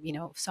 from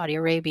Saudi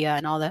Arabia,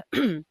 and all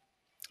the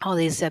all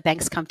these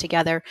banks come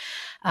together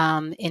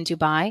in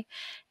Dubai.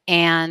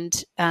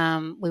 And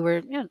we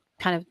were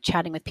kind of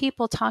chatting with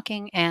people,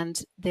 talking, and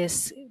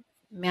this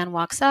man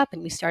walks up,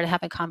 and we started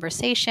having a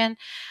conversation.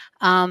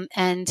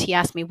 And he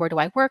asked me, where do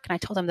I work? And I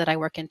told him that I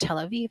work in Tel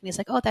Aviv. And he's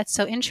like, oh, that's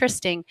so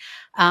interesting.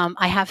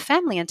 I have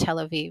family in Tel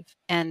Aviv.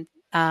 And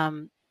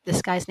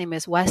this guy's name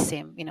is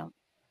Wasim,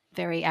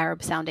 very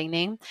Arab sounding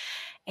name.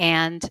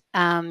 And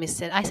I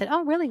said,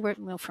 oh, really?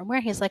 From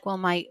where? He's like, well,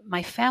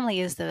 my family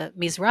is the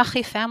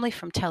Mizrahi family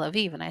from Tel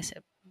Aviv. And I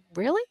said,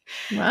 really?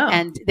 Wow.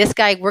 And this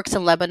guy works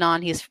in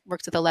Lebanon. He's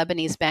works at the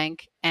Lebanese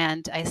bank.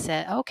 And I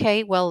said,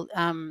 okay, well,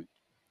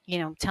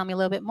 tell me a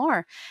little bit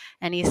more.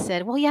 And he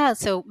said, well, yeah,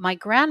 so my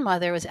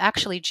grandmother was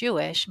actually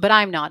Jewish, but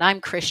I'm not. I'm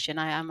Christian.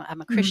 I'm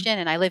a Christian,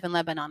 and I live in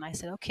Lebanon. I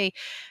said, okay,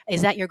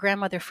 is that your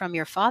grandmother from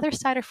your father's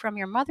side or from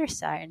your mother's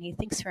side? And he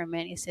thinks for a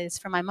minute. He says, it's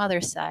from my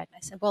mother's side. And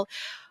I said, well,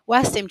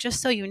 Wasim,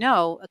 just so you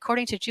know,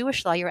 according to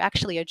Jewish law, you're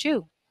actually a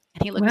Jew.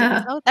 And he looked at me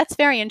and said, oh, that's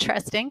very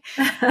interesting.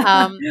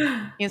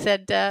 He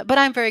said, but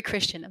I'm very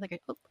Christian. I'm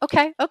like,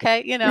 okay,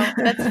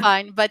 that's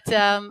fine. But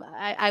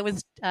I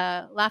was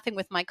laughing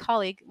with my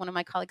colleague. One of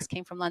my colleagues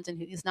came from London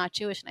who is not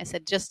Jewish. And I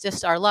said,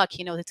 just our luck,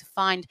 to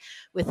find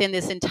within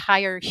this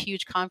entire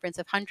huge conference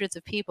of hundreds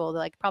of people,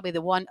 like probably the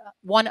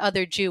one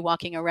other Jew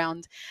walking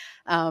around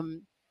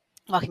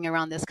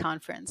this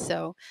conference.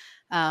 So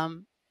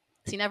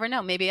you never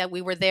know. Maybe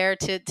we were there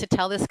to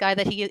tell this guy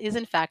that he is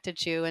in fact a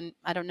Jew, and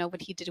I don't know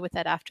what he did with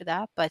that after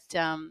that. But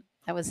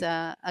that was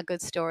a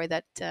good story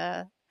that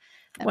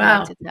we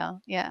like to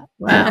tell. Yeah.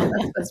 Wow,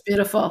 that's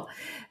beautiful.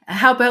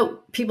 How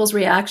about people's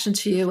reaction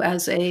to you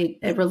as a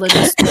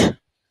religious?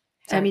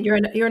 I mean,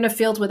 you're in a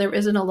field where there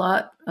isn't a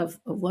lot of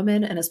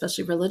women, and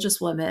especially religious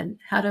women.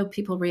 How do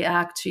people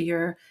react to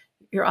your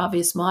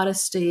obvious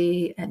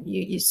modesty? And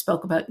you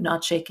spoke about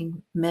not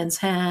shaking men's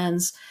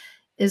hands.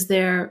 Is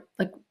there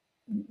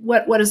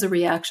what is the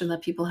reaction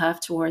that people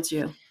have towards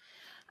you?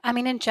 I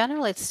mean, in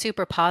general, it's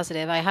super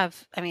positive.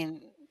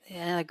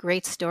 A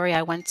great story.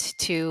 I went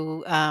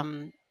to,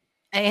 I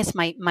guess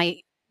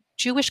my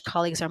Jewish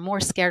colleagues are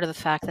more scared of the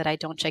fact that I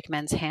don't shake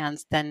men's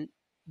hands than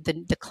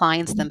the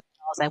clients themselves.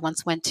 I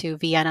once went to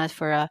Vienna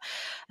to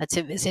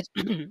visit,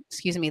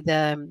 excuse me,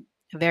 the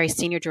very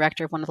senior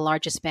director of one of the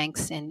largest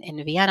banks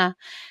in Vienna,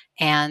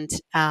 and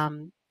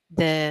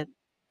the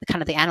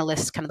kind of the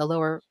analyst, kind of the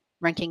lower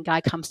ranking guy,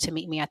 comes to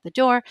meet me at the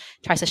door,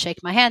 tries to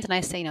shake my hand, and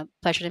I say,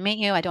 pleasure to meet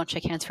you. I don't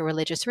shake hands for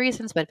religious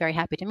reasons, but very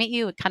happy to meet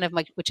you. Kind of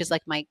which is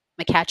like my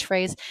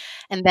catchphrase,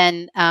 and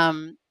then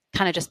kind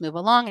of just move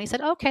along. And he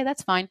said, okay,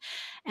 that's fine.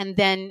 And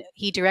then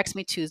he directs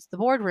me to the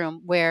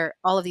boardroom where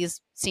all of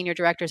these senior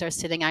directors are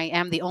sitting. I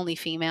am the only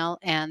female,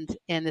 and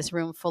in this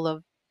room full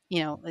of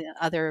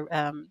other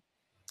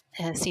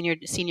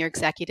senior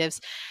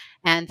executives.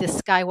 And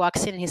this guy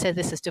walks in and he said,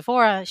 this is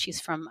Devorah. She's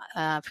from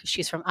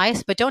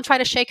ICE, but don't try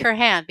to shake her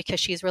hand because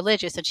she's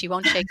religious and she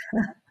won't shake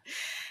her hand.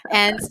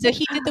 And so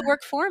he did the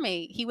work for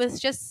me. He was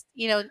just,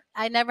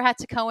 I never had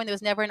to go in. There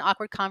was never an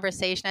awkward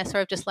conversation. I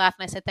sort of just laughed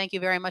and I said, thank you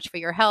very much for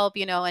your help,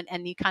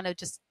 and you kind of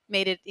just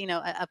made it,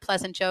 a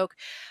pleasant joke.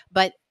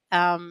 But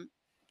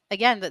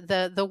again,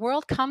 the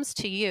world comes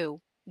to you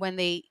when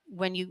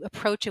you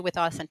approach it with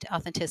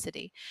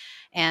authenticity,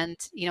 and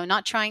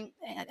not trying.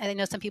 I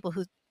know some people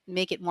who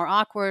make it more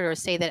awkward or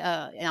say that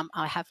I'm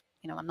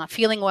not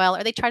feeling well,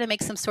 or they try to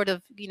make some sort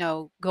of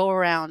go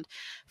around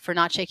for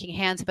not shaking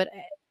hands. But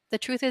the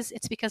truth is,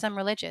 it's because I'm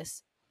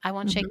religious. I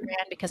won't shake your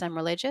hand because I'm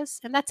religious,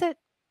 and that's it.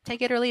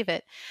 Take it or leave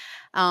it.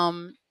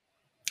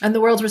 And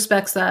the world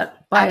respects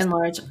that by and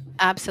large.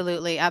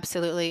 Absolutely.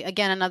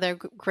 Again, another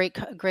great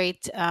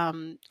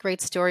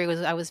story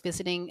was I was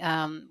visiting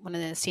one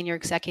of the senior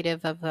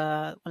executive of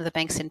one of the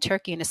banks in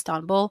Turkey, in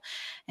Istanbul,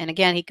 and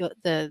again,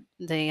 the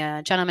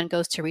gentleman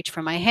goes to reach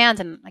for my hand,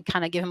 and I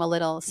kind of give him a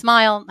little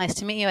smile. Nice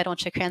to meet you. I don't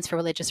shake hands for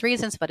religious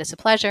reasons, but it's a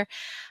pleasure.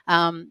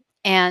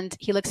 And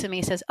he looks at me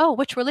and says, "Oh,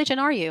 which religion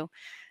are you?"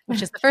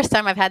 which is the first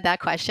time I've had that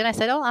question. I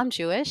said, "Oh, I'm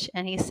Jewish,"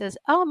 and he says,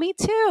 "Oh, me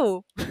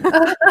too."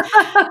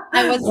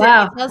 I was. He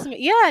Wow. tells me,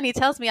 yeah, and he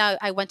tells me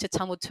I went to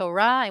Talmud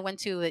Torah. I went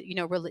to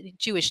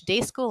Jewish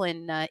day school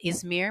in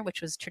Izmir,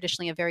 which was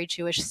traditionally a very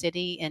Jewish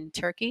city in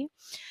Turkey.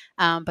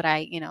 But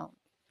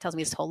tells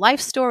me his whole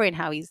life story and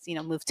how he's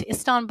moved to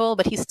Istanbul,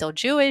 but he's still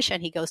Jewish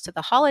and he goes to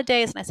the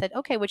holidays. And I said,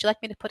 okay, would you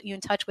like me to put you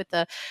in touch with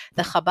the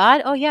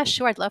Chabad? Oh yeah,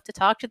 sure, I'd love to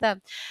talk to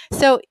them.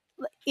 So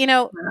you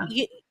know Wow.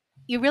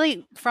 you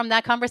really, from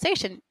that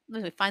conversation,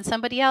 find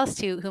somebody else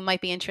who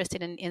might be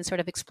interested in sort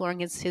of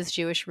exploring his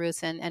Jewish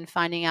roots and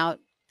finding out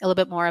a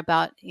little bit more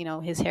about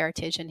his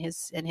heritage and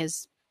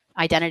his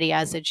identity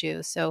as a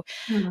Jew. So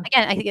Hmm.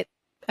 again, I think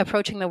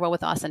approaching the world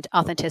with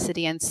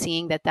authenticity and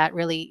seeing that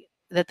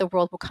the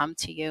world will come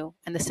to you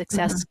and the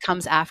success Mhm.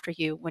 comes after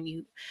you when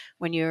you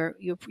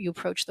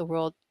approach the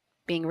world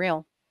being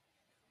real.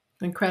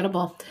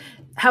 Incredible.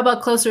 How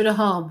about closer to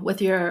home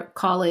with your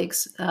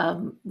colleagues,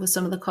 with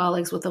some of the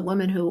colleagues, with the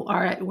women who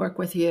are at work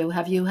with you?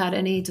 Have you had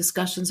any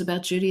discussions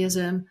about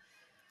Judaism?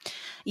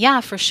 Yeah,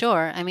 for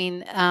sure. I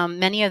mean,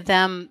 many of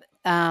them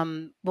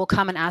will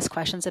come and ask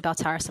questions about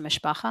Taras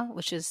Mishpacha,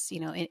 which is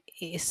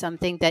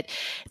something that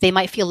they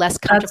might feel less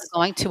comfortable That's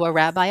going to a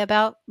rabbi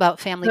about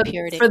family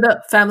purity. for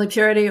the family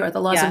purity or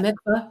the laws of Yeah.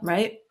 mikvah,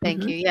 right?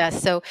 Thank Hmm. you.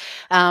 Yes. So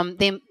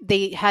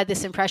they had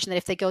this impression that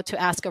if they go to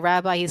ask a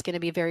rabbi, he's going to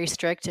be very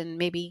strict and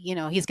maybe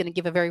he's going to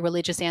give a very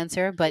religious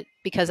answer. But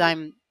because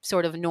I'm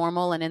sort of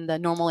normal and in the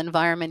normal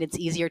environment, it's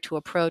easier to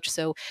approach.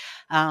 So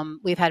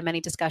we've had many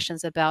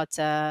discussions about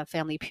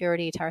family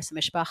purity, Taras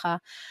Mishpacha.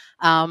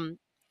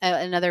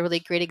 Another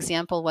really great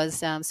example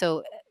was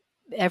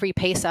every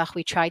Pesach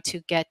we try to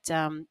get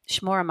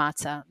shmora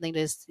matzah.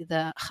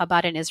 The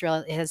Chabad in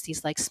Israel has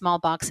these like small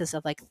boxes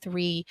of like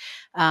 3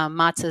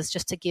 matzahs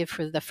just to give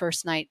for the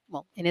first night.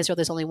 Well, in Israel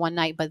there's only one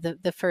night, but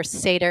the first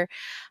Seder.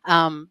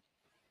 Um,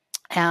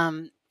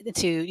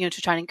 to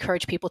try and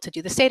encourage people to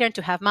do the Seder and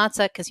to have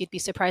matzah, because you'd be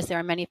surprised there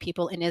are many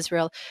people in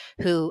Israel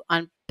who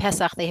on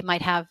Pesach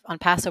on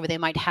Passover they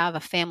might have a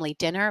family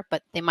dinner,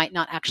 but they might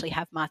not actually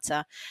have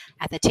matzah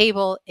at the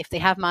table. If they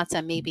have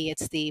matzah, maybe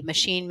it's the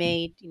machine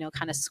made,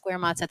 kind of square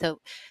matzah.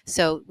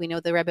 So we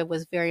know the Rebbe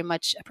was very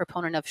much a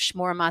proponent of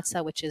shmor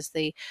matzah, which is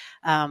the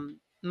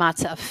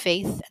matzah of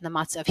faith and the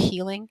matzah of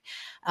healing.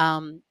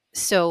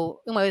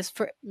 So it was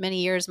for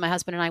many years, my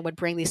husband and I would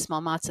bring these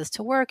small matzahs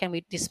to work and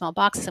we'd do small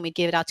boxes and we'd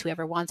give it out to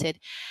whoever wanted.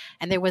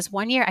 And there was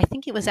one year, I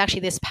think it was actually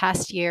this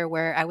past year,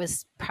 where I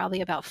was probably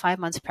about 5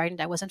 months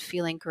pregnant. I wasn't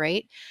feeling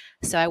great.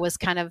 So I was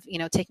kind of,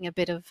 taking a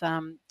bit of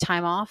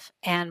time off.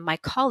 And my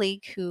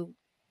colleague, who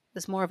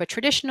was more of a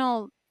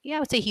traditional, I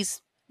wouldn't say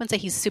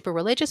he's super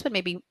religious, but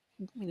maybe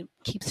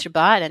keeps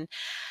Shabbat.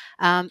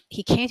 And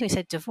he came to me and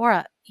said,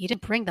 Devora, you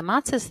didn't bring the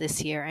matzahs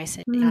this year. I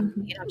said, I'm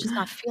just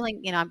not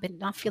feeling, I've been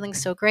not feeling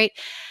so great.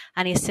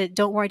 And he said,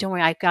 don't worry,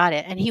 I've got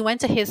it. And he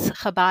went to his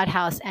Chabad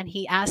house and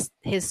he asked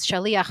his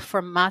shaliach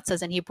for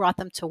matzahs and he brought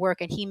them to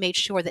work and he made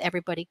sure that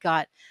everybody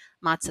got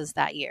matzahs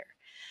that year.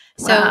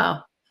 So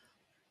Wow.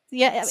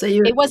 yeah, So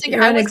it wasn't,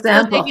 you're an I was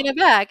example. taken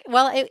aback.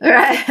 Well, it's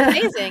Right.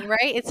 amazing,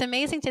 right? It's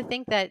amazing to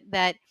think that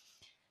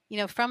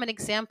from an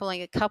example,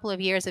 like a couple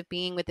of years of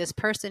being with this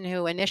person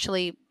who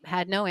initially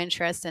had no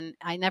interest, and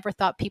I never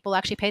thought people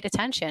actually paid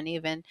attention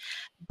even,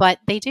 but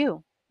they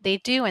do. They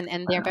do, and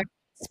they're very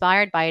Wow.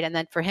 inspired by it. And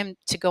then for him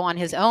to go on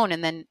his own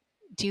and then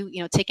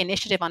take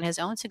initiative on his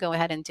own to go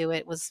ahead and do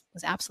it was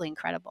absolutely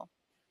incredible.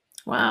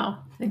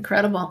 Wow.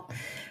 Incredible.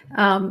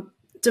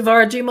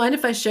 Devora, do you mind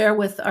if I share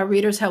with our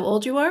readers how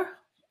old you are?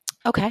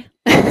 Okay.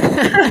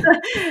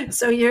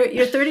 So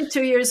you're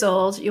 32 years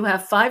old. You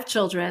have 5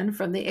 children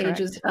from the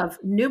ages Correct. of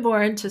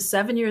newborn to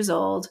 7 years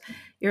old.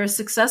 You're a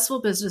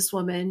successful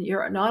businesswoman.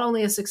 You're not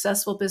only a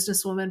successful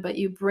businesswoman, but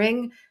you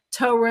bring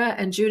Torah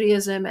and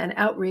Judaism and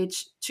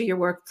outreach to your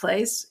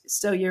workplace.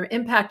 So you're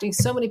impacting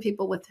so many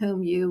people with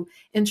whom you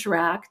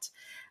interact.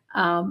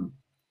 Um,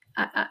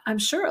 I'm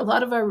sure a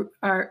lot of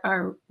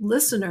our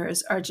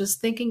listeners are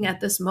just thinking at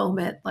this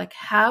moment, like,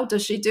 how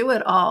does she do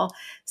it all?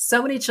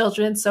 So many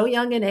children, so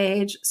young in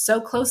age,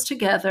 so close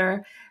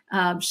together.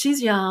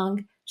 She's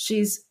young.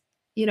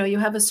 You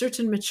have a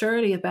certain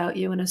maturity about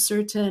you and a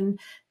certain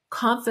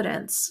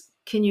confidence.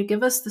 Can you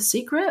give us the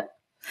secret?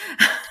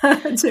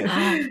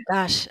 Oh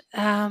gosh.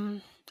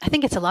 I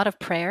think it's a lot of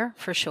prayer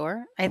for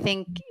sure. I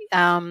think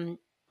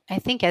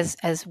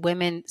as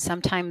women,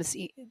 sometimes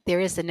there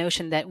is the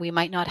notion that we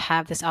might not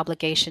have this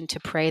obligation to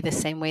pray the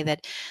same way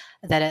that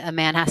a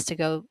man has to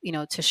go,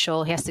 to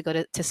shul. He has to go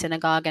to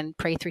synagogue and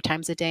pray 3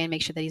 times a day and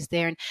make sure that he's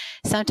there. And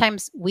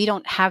sometimes we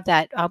don't have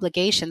that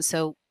obligation.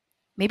 So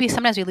maybe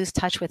sometimes we lose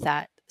touch with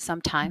that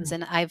sometimes.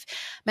 And I've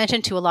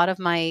mentioned to a lot of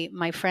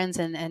my friends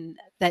and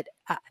that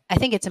I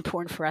think it's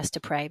important for us to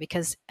pray,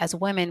 because as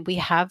women, we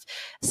have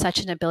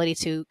such an ability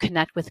to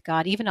connect with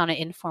God, even on an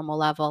informal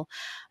level.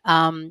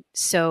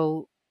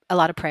 So a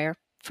lot of prayer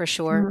for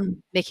sure, Mm.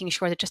 making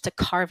sure that just to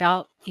carve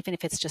out, even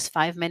if it's just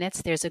 5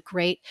 minutes, there's a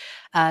great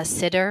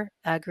siddur,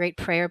 a great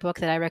prayer book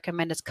that I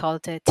recommend. It's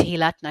called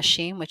Tehillat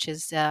Nashim, which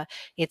is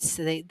it's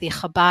the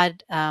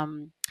Chabad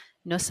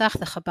nusach,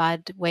 the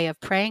Chabad way of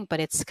praying, but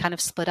it's kind of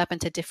split up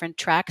into different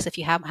tracks if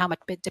you have how much,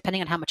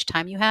 depending on how much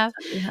time you have.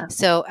 Yeah.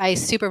 So I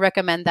super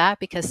recommend that,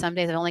 because some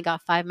days I've only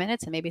got 5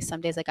 minutes and maybe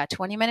some days I got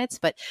 20 minutes,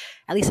 but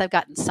at least I've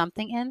gotten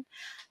something in.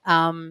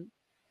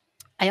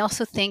 I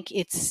also think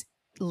it's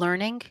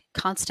learning,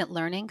 constant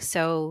learning.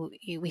 So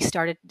we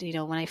started,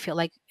 when I feel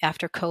like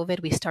after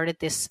COVID, we started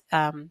this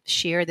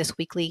this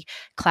weekly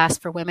class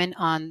for women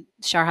on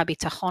Shar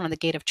HaBitachon, on the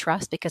Gate of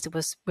Trust, because it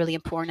was really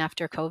important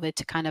after COVID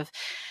to kind of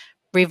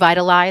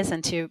revitalize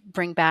and to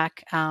bring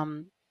back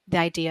the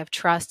idea of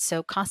trust.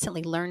 So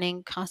constantly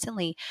learning,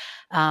 constantly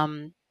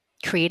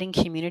creating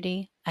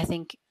community. I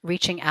think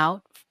reaching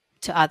out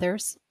to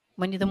others.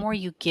 The more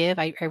you give,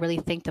 I really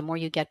think the more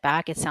you get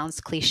back. It sounds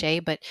cliche,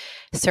 but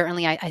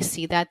certainly I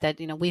see that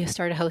we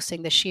started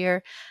hosting this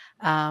year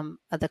of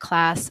the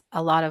class.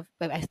 I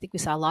think we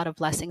saw a lot of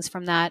blessings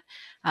from that.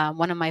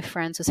 One of my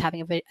friends was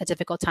having a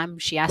difficult time.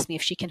 She asked me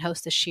if she can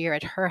host this year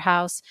at her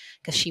house,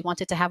 because she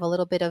wanted to have a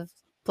little bit of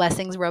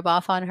blessings rub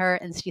off on her,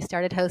 and she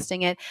started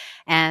hosting it.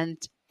 And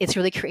it's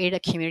really created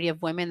a community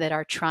of women that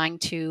are trying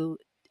to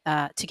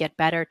get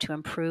better, to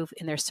improve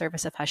in their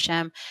service of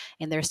Hashem,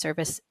 in their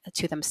service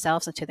to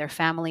themselves and to their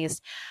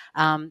families.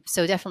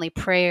 So definitely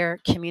prayer,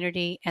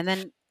 community, and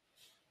then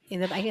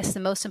I guess the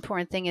most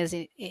important thing is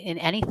in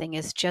anything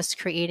is just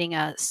creating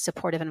a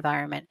supportive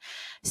environment.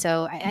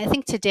 So I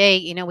think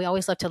today, we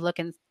always love to look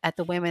at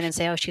the women and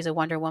say, oh, she's a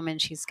Wonder Woman.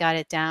 She's got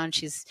it down.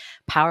 She's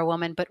Power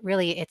Woman. But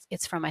really,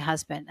 it's from my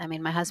husband. I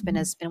mean, my husband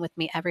has been with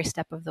me every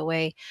step of the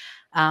way.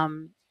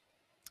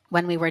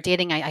 When we were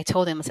dating, I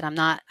told him, I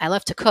said, I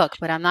love to cook,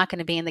 but I'm not going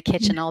to be in the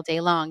kitchen all day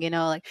long,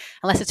 like,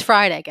 unless it's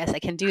Friday, I guess I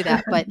can do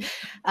that. But,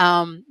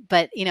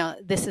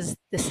 this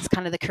is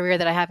kind of the career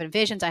that I have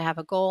envisioned. I have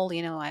a goal,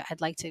 I'd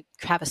like to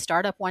have a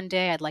startup one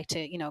day. I'd like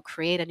to,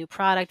 create a new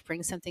product,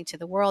 bring something to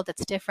the world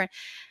that's different.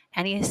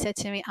 And he said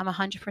to me, I'm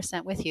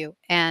 100% with you.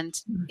 And,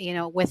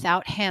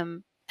 without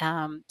him,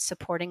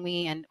 supporting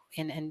me and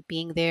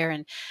being there,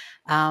 and,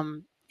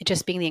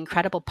 just being the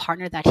incredible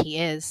partner that he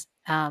is,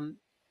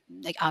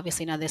 like,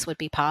 obviously none of this would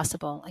be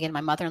possible. Again, my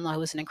mother-in-law,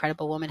 who's an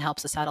incredible woman,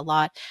 helps us out a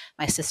lot.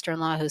 My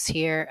sister-in-law, who's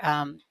here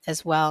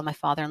as well. My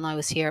father-in-law,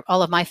 who's here.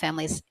 All of my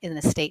family's in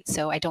the States,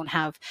 so I don't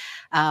have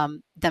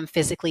them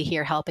physically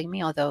here helping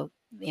me, although,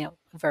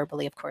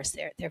 verbally, of course,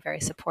 they're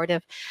very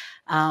supportive.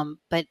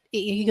 But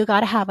you got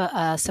to have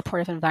a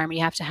supportive environment.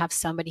 You have to have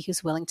somebody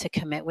who's willing to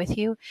commit with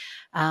you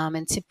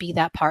and to be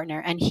that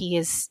partner. And he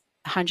is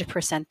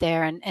 100%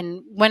 there.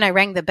 And when I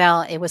rang the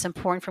bell, it was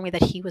important for me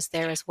that he was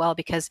there as well,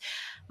 because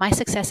my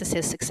success is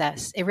his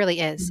success. It really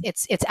is.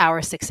 It's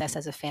our success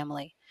as a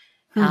family.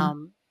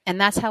 And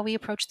that's how we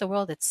approach the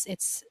world.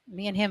 It's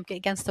me and him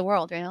against the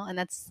world, and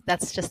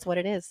that's just what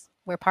it is.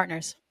 We're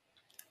partners.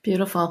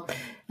 Beautiful.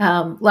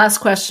 Last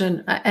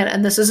question,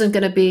 and this isn't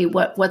going to be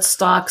what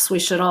stocks we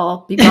should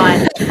all be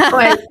buying,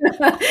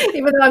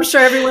 even though I'm sure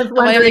everyone's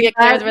wondering. Get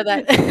clear with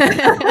that.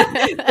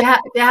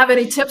 Do you have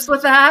any tips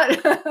with that?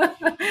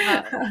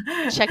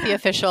 Check the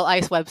official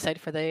ICE website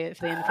for the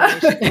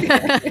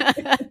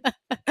information.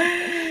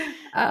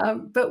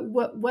 But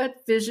what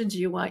vision do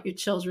you want your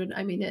children?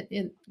 I mean,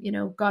 in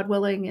God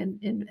willing,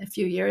 in a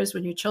few years,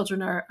 when your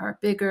children are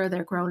bigger,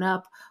 they're grown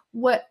up,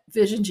 what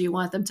vision do you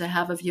want them to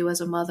have of you as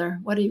a mother?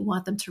 What do you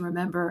want them to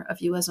remember of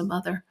you as a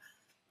mother?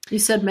 You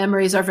said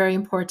memories are very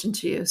important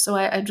to you. So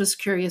I'm just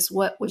curious,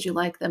 what would you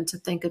like them to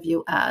think of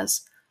you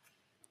as?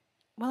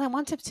 Well, I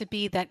want them to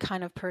be that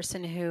kind of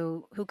person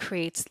who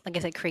creates, like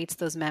I said, creates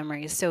those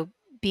memories. So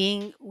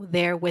being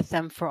there with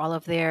them for all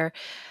of their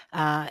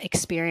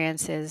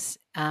experiences,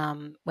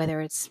 whether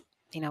it's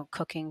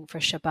cooking for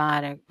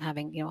Shabbat, or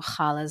having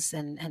challahs,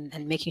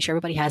 and making sure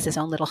everybody has his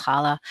own little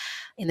challah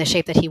in the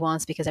shape that he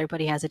wants, because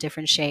everybody has a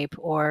different shape,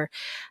 or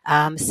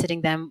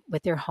sitting them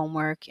with their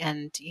homework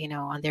and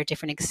on their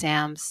different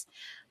exams,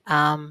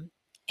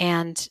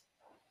 and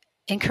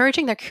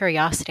encouraging their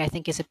curiosity, I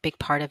think, is a big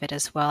part of it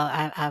as well.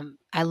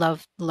 I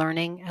love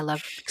learning. I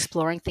love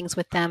exploring things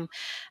with them.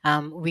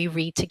 We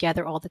read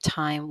together all the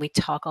time. We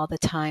talk all the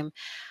time.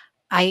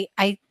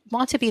 I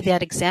want to be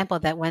that example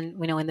that when,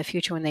 in the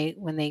future, when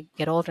they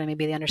get older, and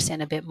maybe they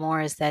understand a bit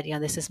more, is that,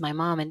 this is my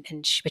mom,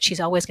 but she's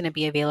always going to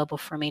be available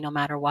for me no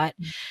matter what.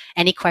 Mm-hmm.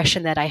 Any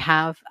question that I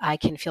have, I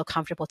can feel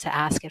comfortable to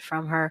ask it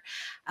from her.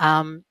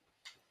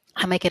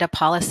 I make it a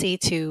policy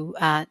to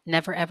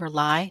never, ever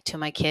lie to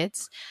my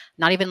kids,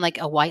 not even like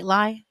a white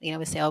lie.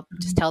 We say, oh,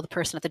 just tell the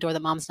person at the door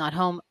that mom's not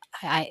home.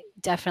 I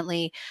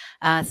definitely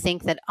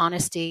think that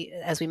honesty,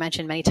 as we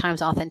mentioned many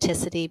times,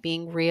 authenticity,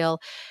 being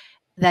real,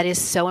 that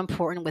is so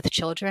important with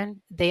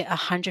children. They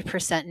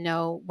 100%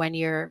 know when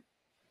you're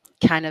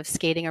kind of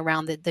skating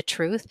around the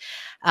truth.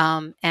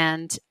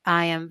 And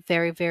I am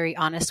very, very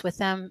honest with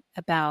them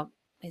about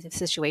the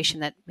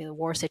situation, that the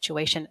war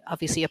situation,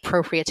 obviously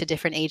appropriate to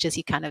different ages.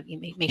 You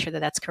make sure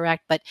that that's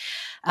correct. But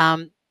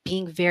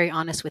being very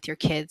honest with your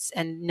kids,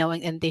 and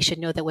knowing, and they should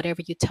know that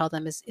whatever you tell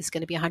them is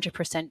going to be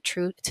 100%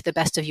 true to the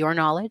best of your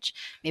knowledge.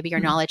 Maybe your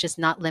knowledge is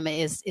not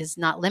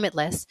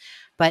limitless,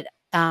 but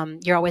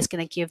you're always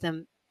going to give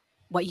them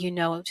what you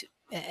know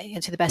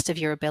to the best of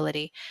your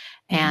ability.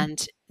 Mhm.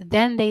 And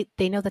then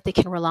they know that they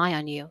can rely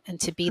on you and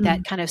to be Mhm.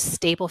 that kind of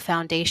stable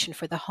foundation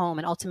for the home.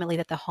 And ultimately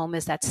that the home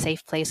is that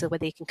safe place where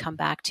they can come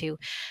back to.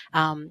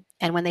 And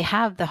when they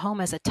have the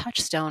home as a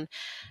touchstone,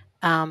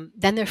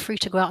 then they're free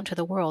to go out into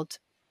the world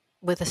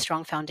with a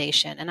strong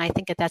foundation. And I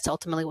think that that's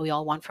ultimately what we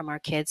all want from our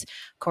kids.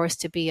 Of course,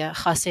 to be a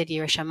chassid,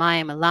 Yireh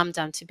Shamayim, a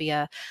lamdam, to be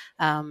a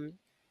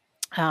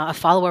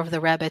follower of the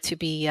Rebbe, to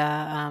be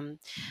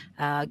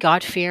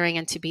God fearing,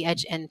 and to be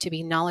and to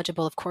be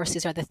knowledgeable. Of course,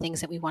 these are the things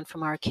that we want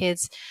from our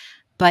kids.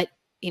 But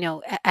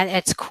at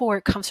its core,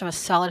 it comes from a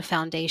solid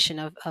foundation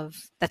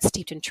of that's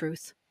steeped in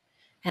truth.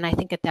 And I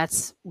think that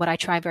that's what I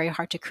try very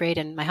hard to create,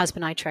 and my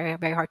husband and I try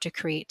very hard to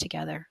create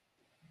together.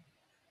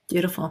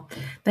 Beautiful.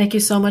 Thank you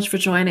so much for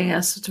joining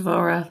us,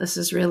 Devorah. This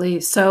is really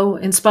so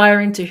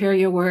inspiring to hear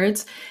your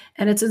words.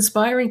 And it's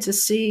inspiring to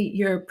see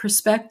your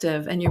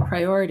perspective and your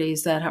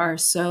priorities that are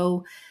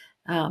so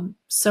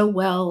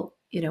well,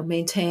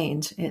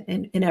 maintained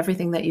in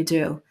everything that you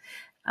do.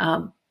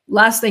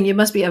 Last thing, you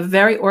must be a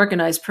very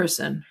organized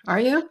person, are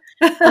you?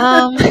 I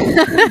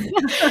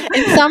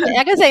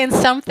gotta say, in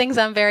some things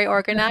I'm very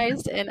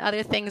organized. In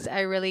other things,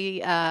 I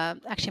really,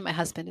 actually, my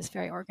husband is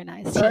very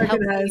organized.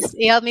 Organized.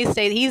 He helped me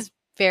stay. He's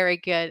very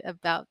good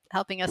about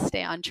helping us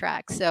stay on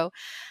track. So,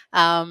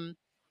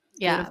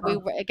 yeah,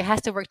 Beautiful. it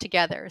has to work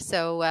together.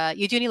 So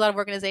you do need a lot of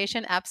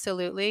organization.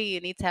 Absolutely, you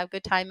need to have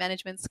good time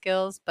management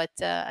skills. But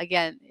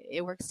again,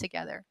 it works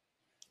together.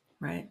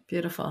 Right.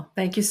 Beautiful.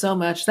 Thank you so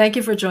much. Thank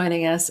you for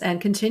joining us,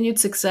 and continued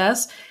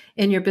success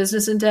in your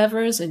business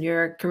endeavors and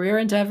your career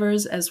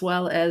endeavors, as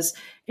well as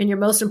in your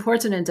most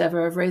important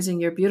endeavor of raising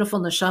your beautiful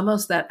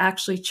neshamos that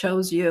actually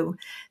chose you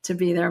to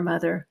be their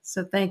mother.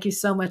 So thank you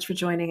so much for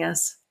joining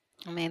us.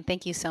 I mean,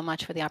 thank you so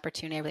much for the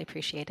opportunity. I really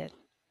appreciate it.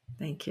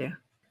 Thank you.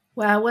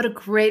 Wow, what a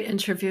great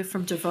interview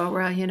from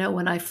Devorah.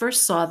 When I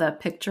first saw that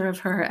picture of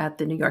her at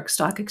the New York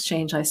Stock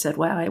Exchange, I said,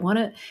 wow, I want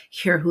to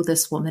hear who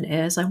this woman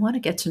is. I want to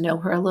get to know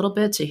her a little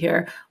bit, to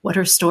hear what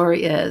her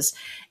story is.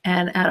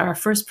 And at our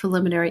first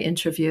preliminary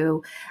interview,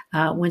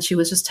 when she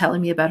was just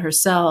telling me about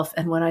herself,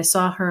 and when I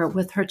saw her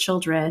with her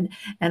children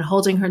and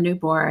holding her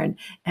newborn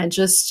and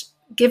just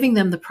giving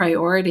them the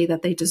priority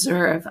that they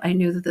deserve, I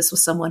knew that this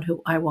was someone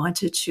who I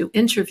wanted to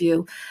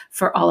interview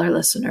for all our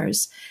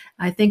listeners.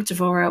 I think,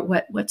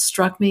 Devorah, what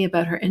struck me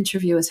about her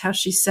interview is how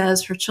she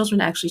says her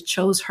children actually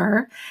chose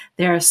her,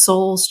 their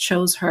souls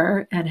chose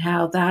her, and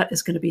how that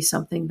is going to be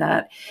something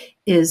that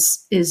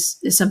is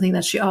something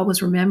that she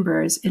always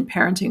remembers in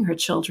parenting her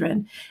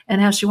children,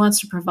 and how she wants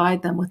to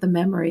provide them with the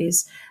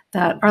memories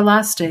that are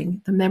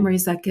lasting, the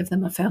memories that give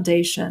them a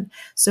foundation.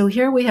 So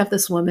here we have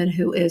this woman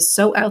who is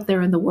so out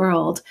there in the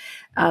world,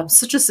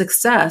 such a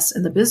success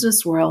in the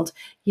business world,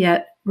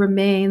 yet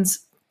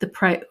remains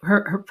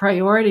her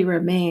priority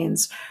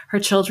remains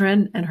her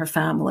children and her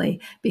family,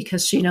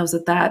 because she knows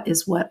that that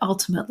is what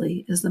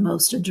ultimately is the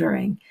most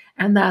enduring.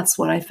 And that's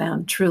what I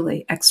found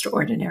truly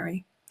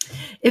extraordinary.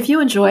 If you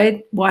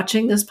enjoyed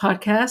watching this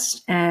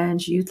podcast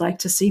and you'd like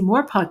to see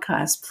more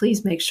podcasts,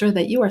 please make sure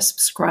that you are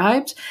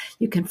subscribed.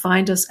 You can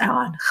find us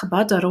on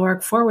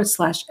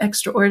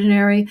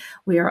chabad.org/extraordinary.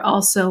 We are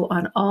also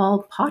on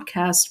all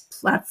podcast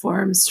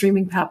platforms,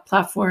 streaming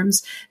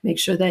platforms. Make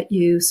sure that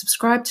you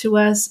subscribe to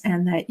us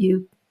and that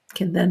you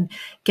can then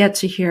get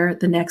to hear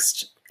the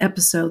next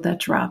episode that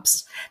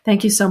drops.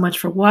 Thank you so much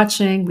for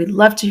watching. We'd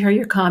love to hear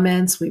your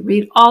comments. We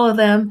read all of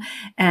them,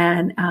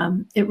 and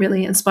it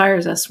really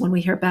inspires us when we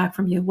hear back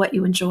from you what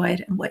you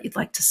enjoyed and what you'd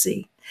like to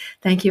see.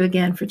 Thank you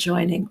again for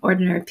joining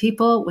Ordinary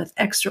People with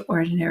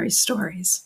Extraordinary Stories.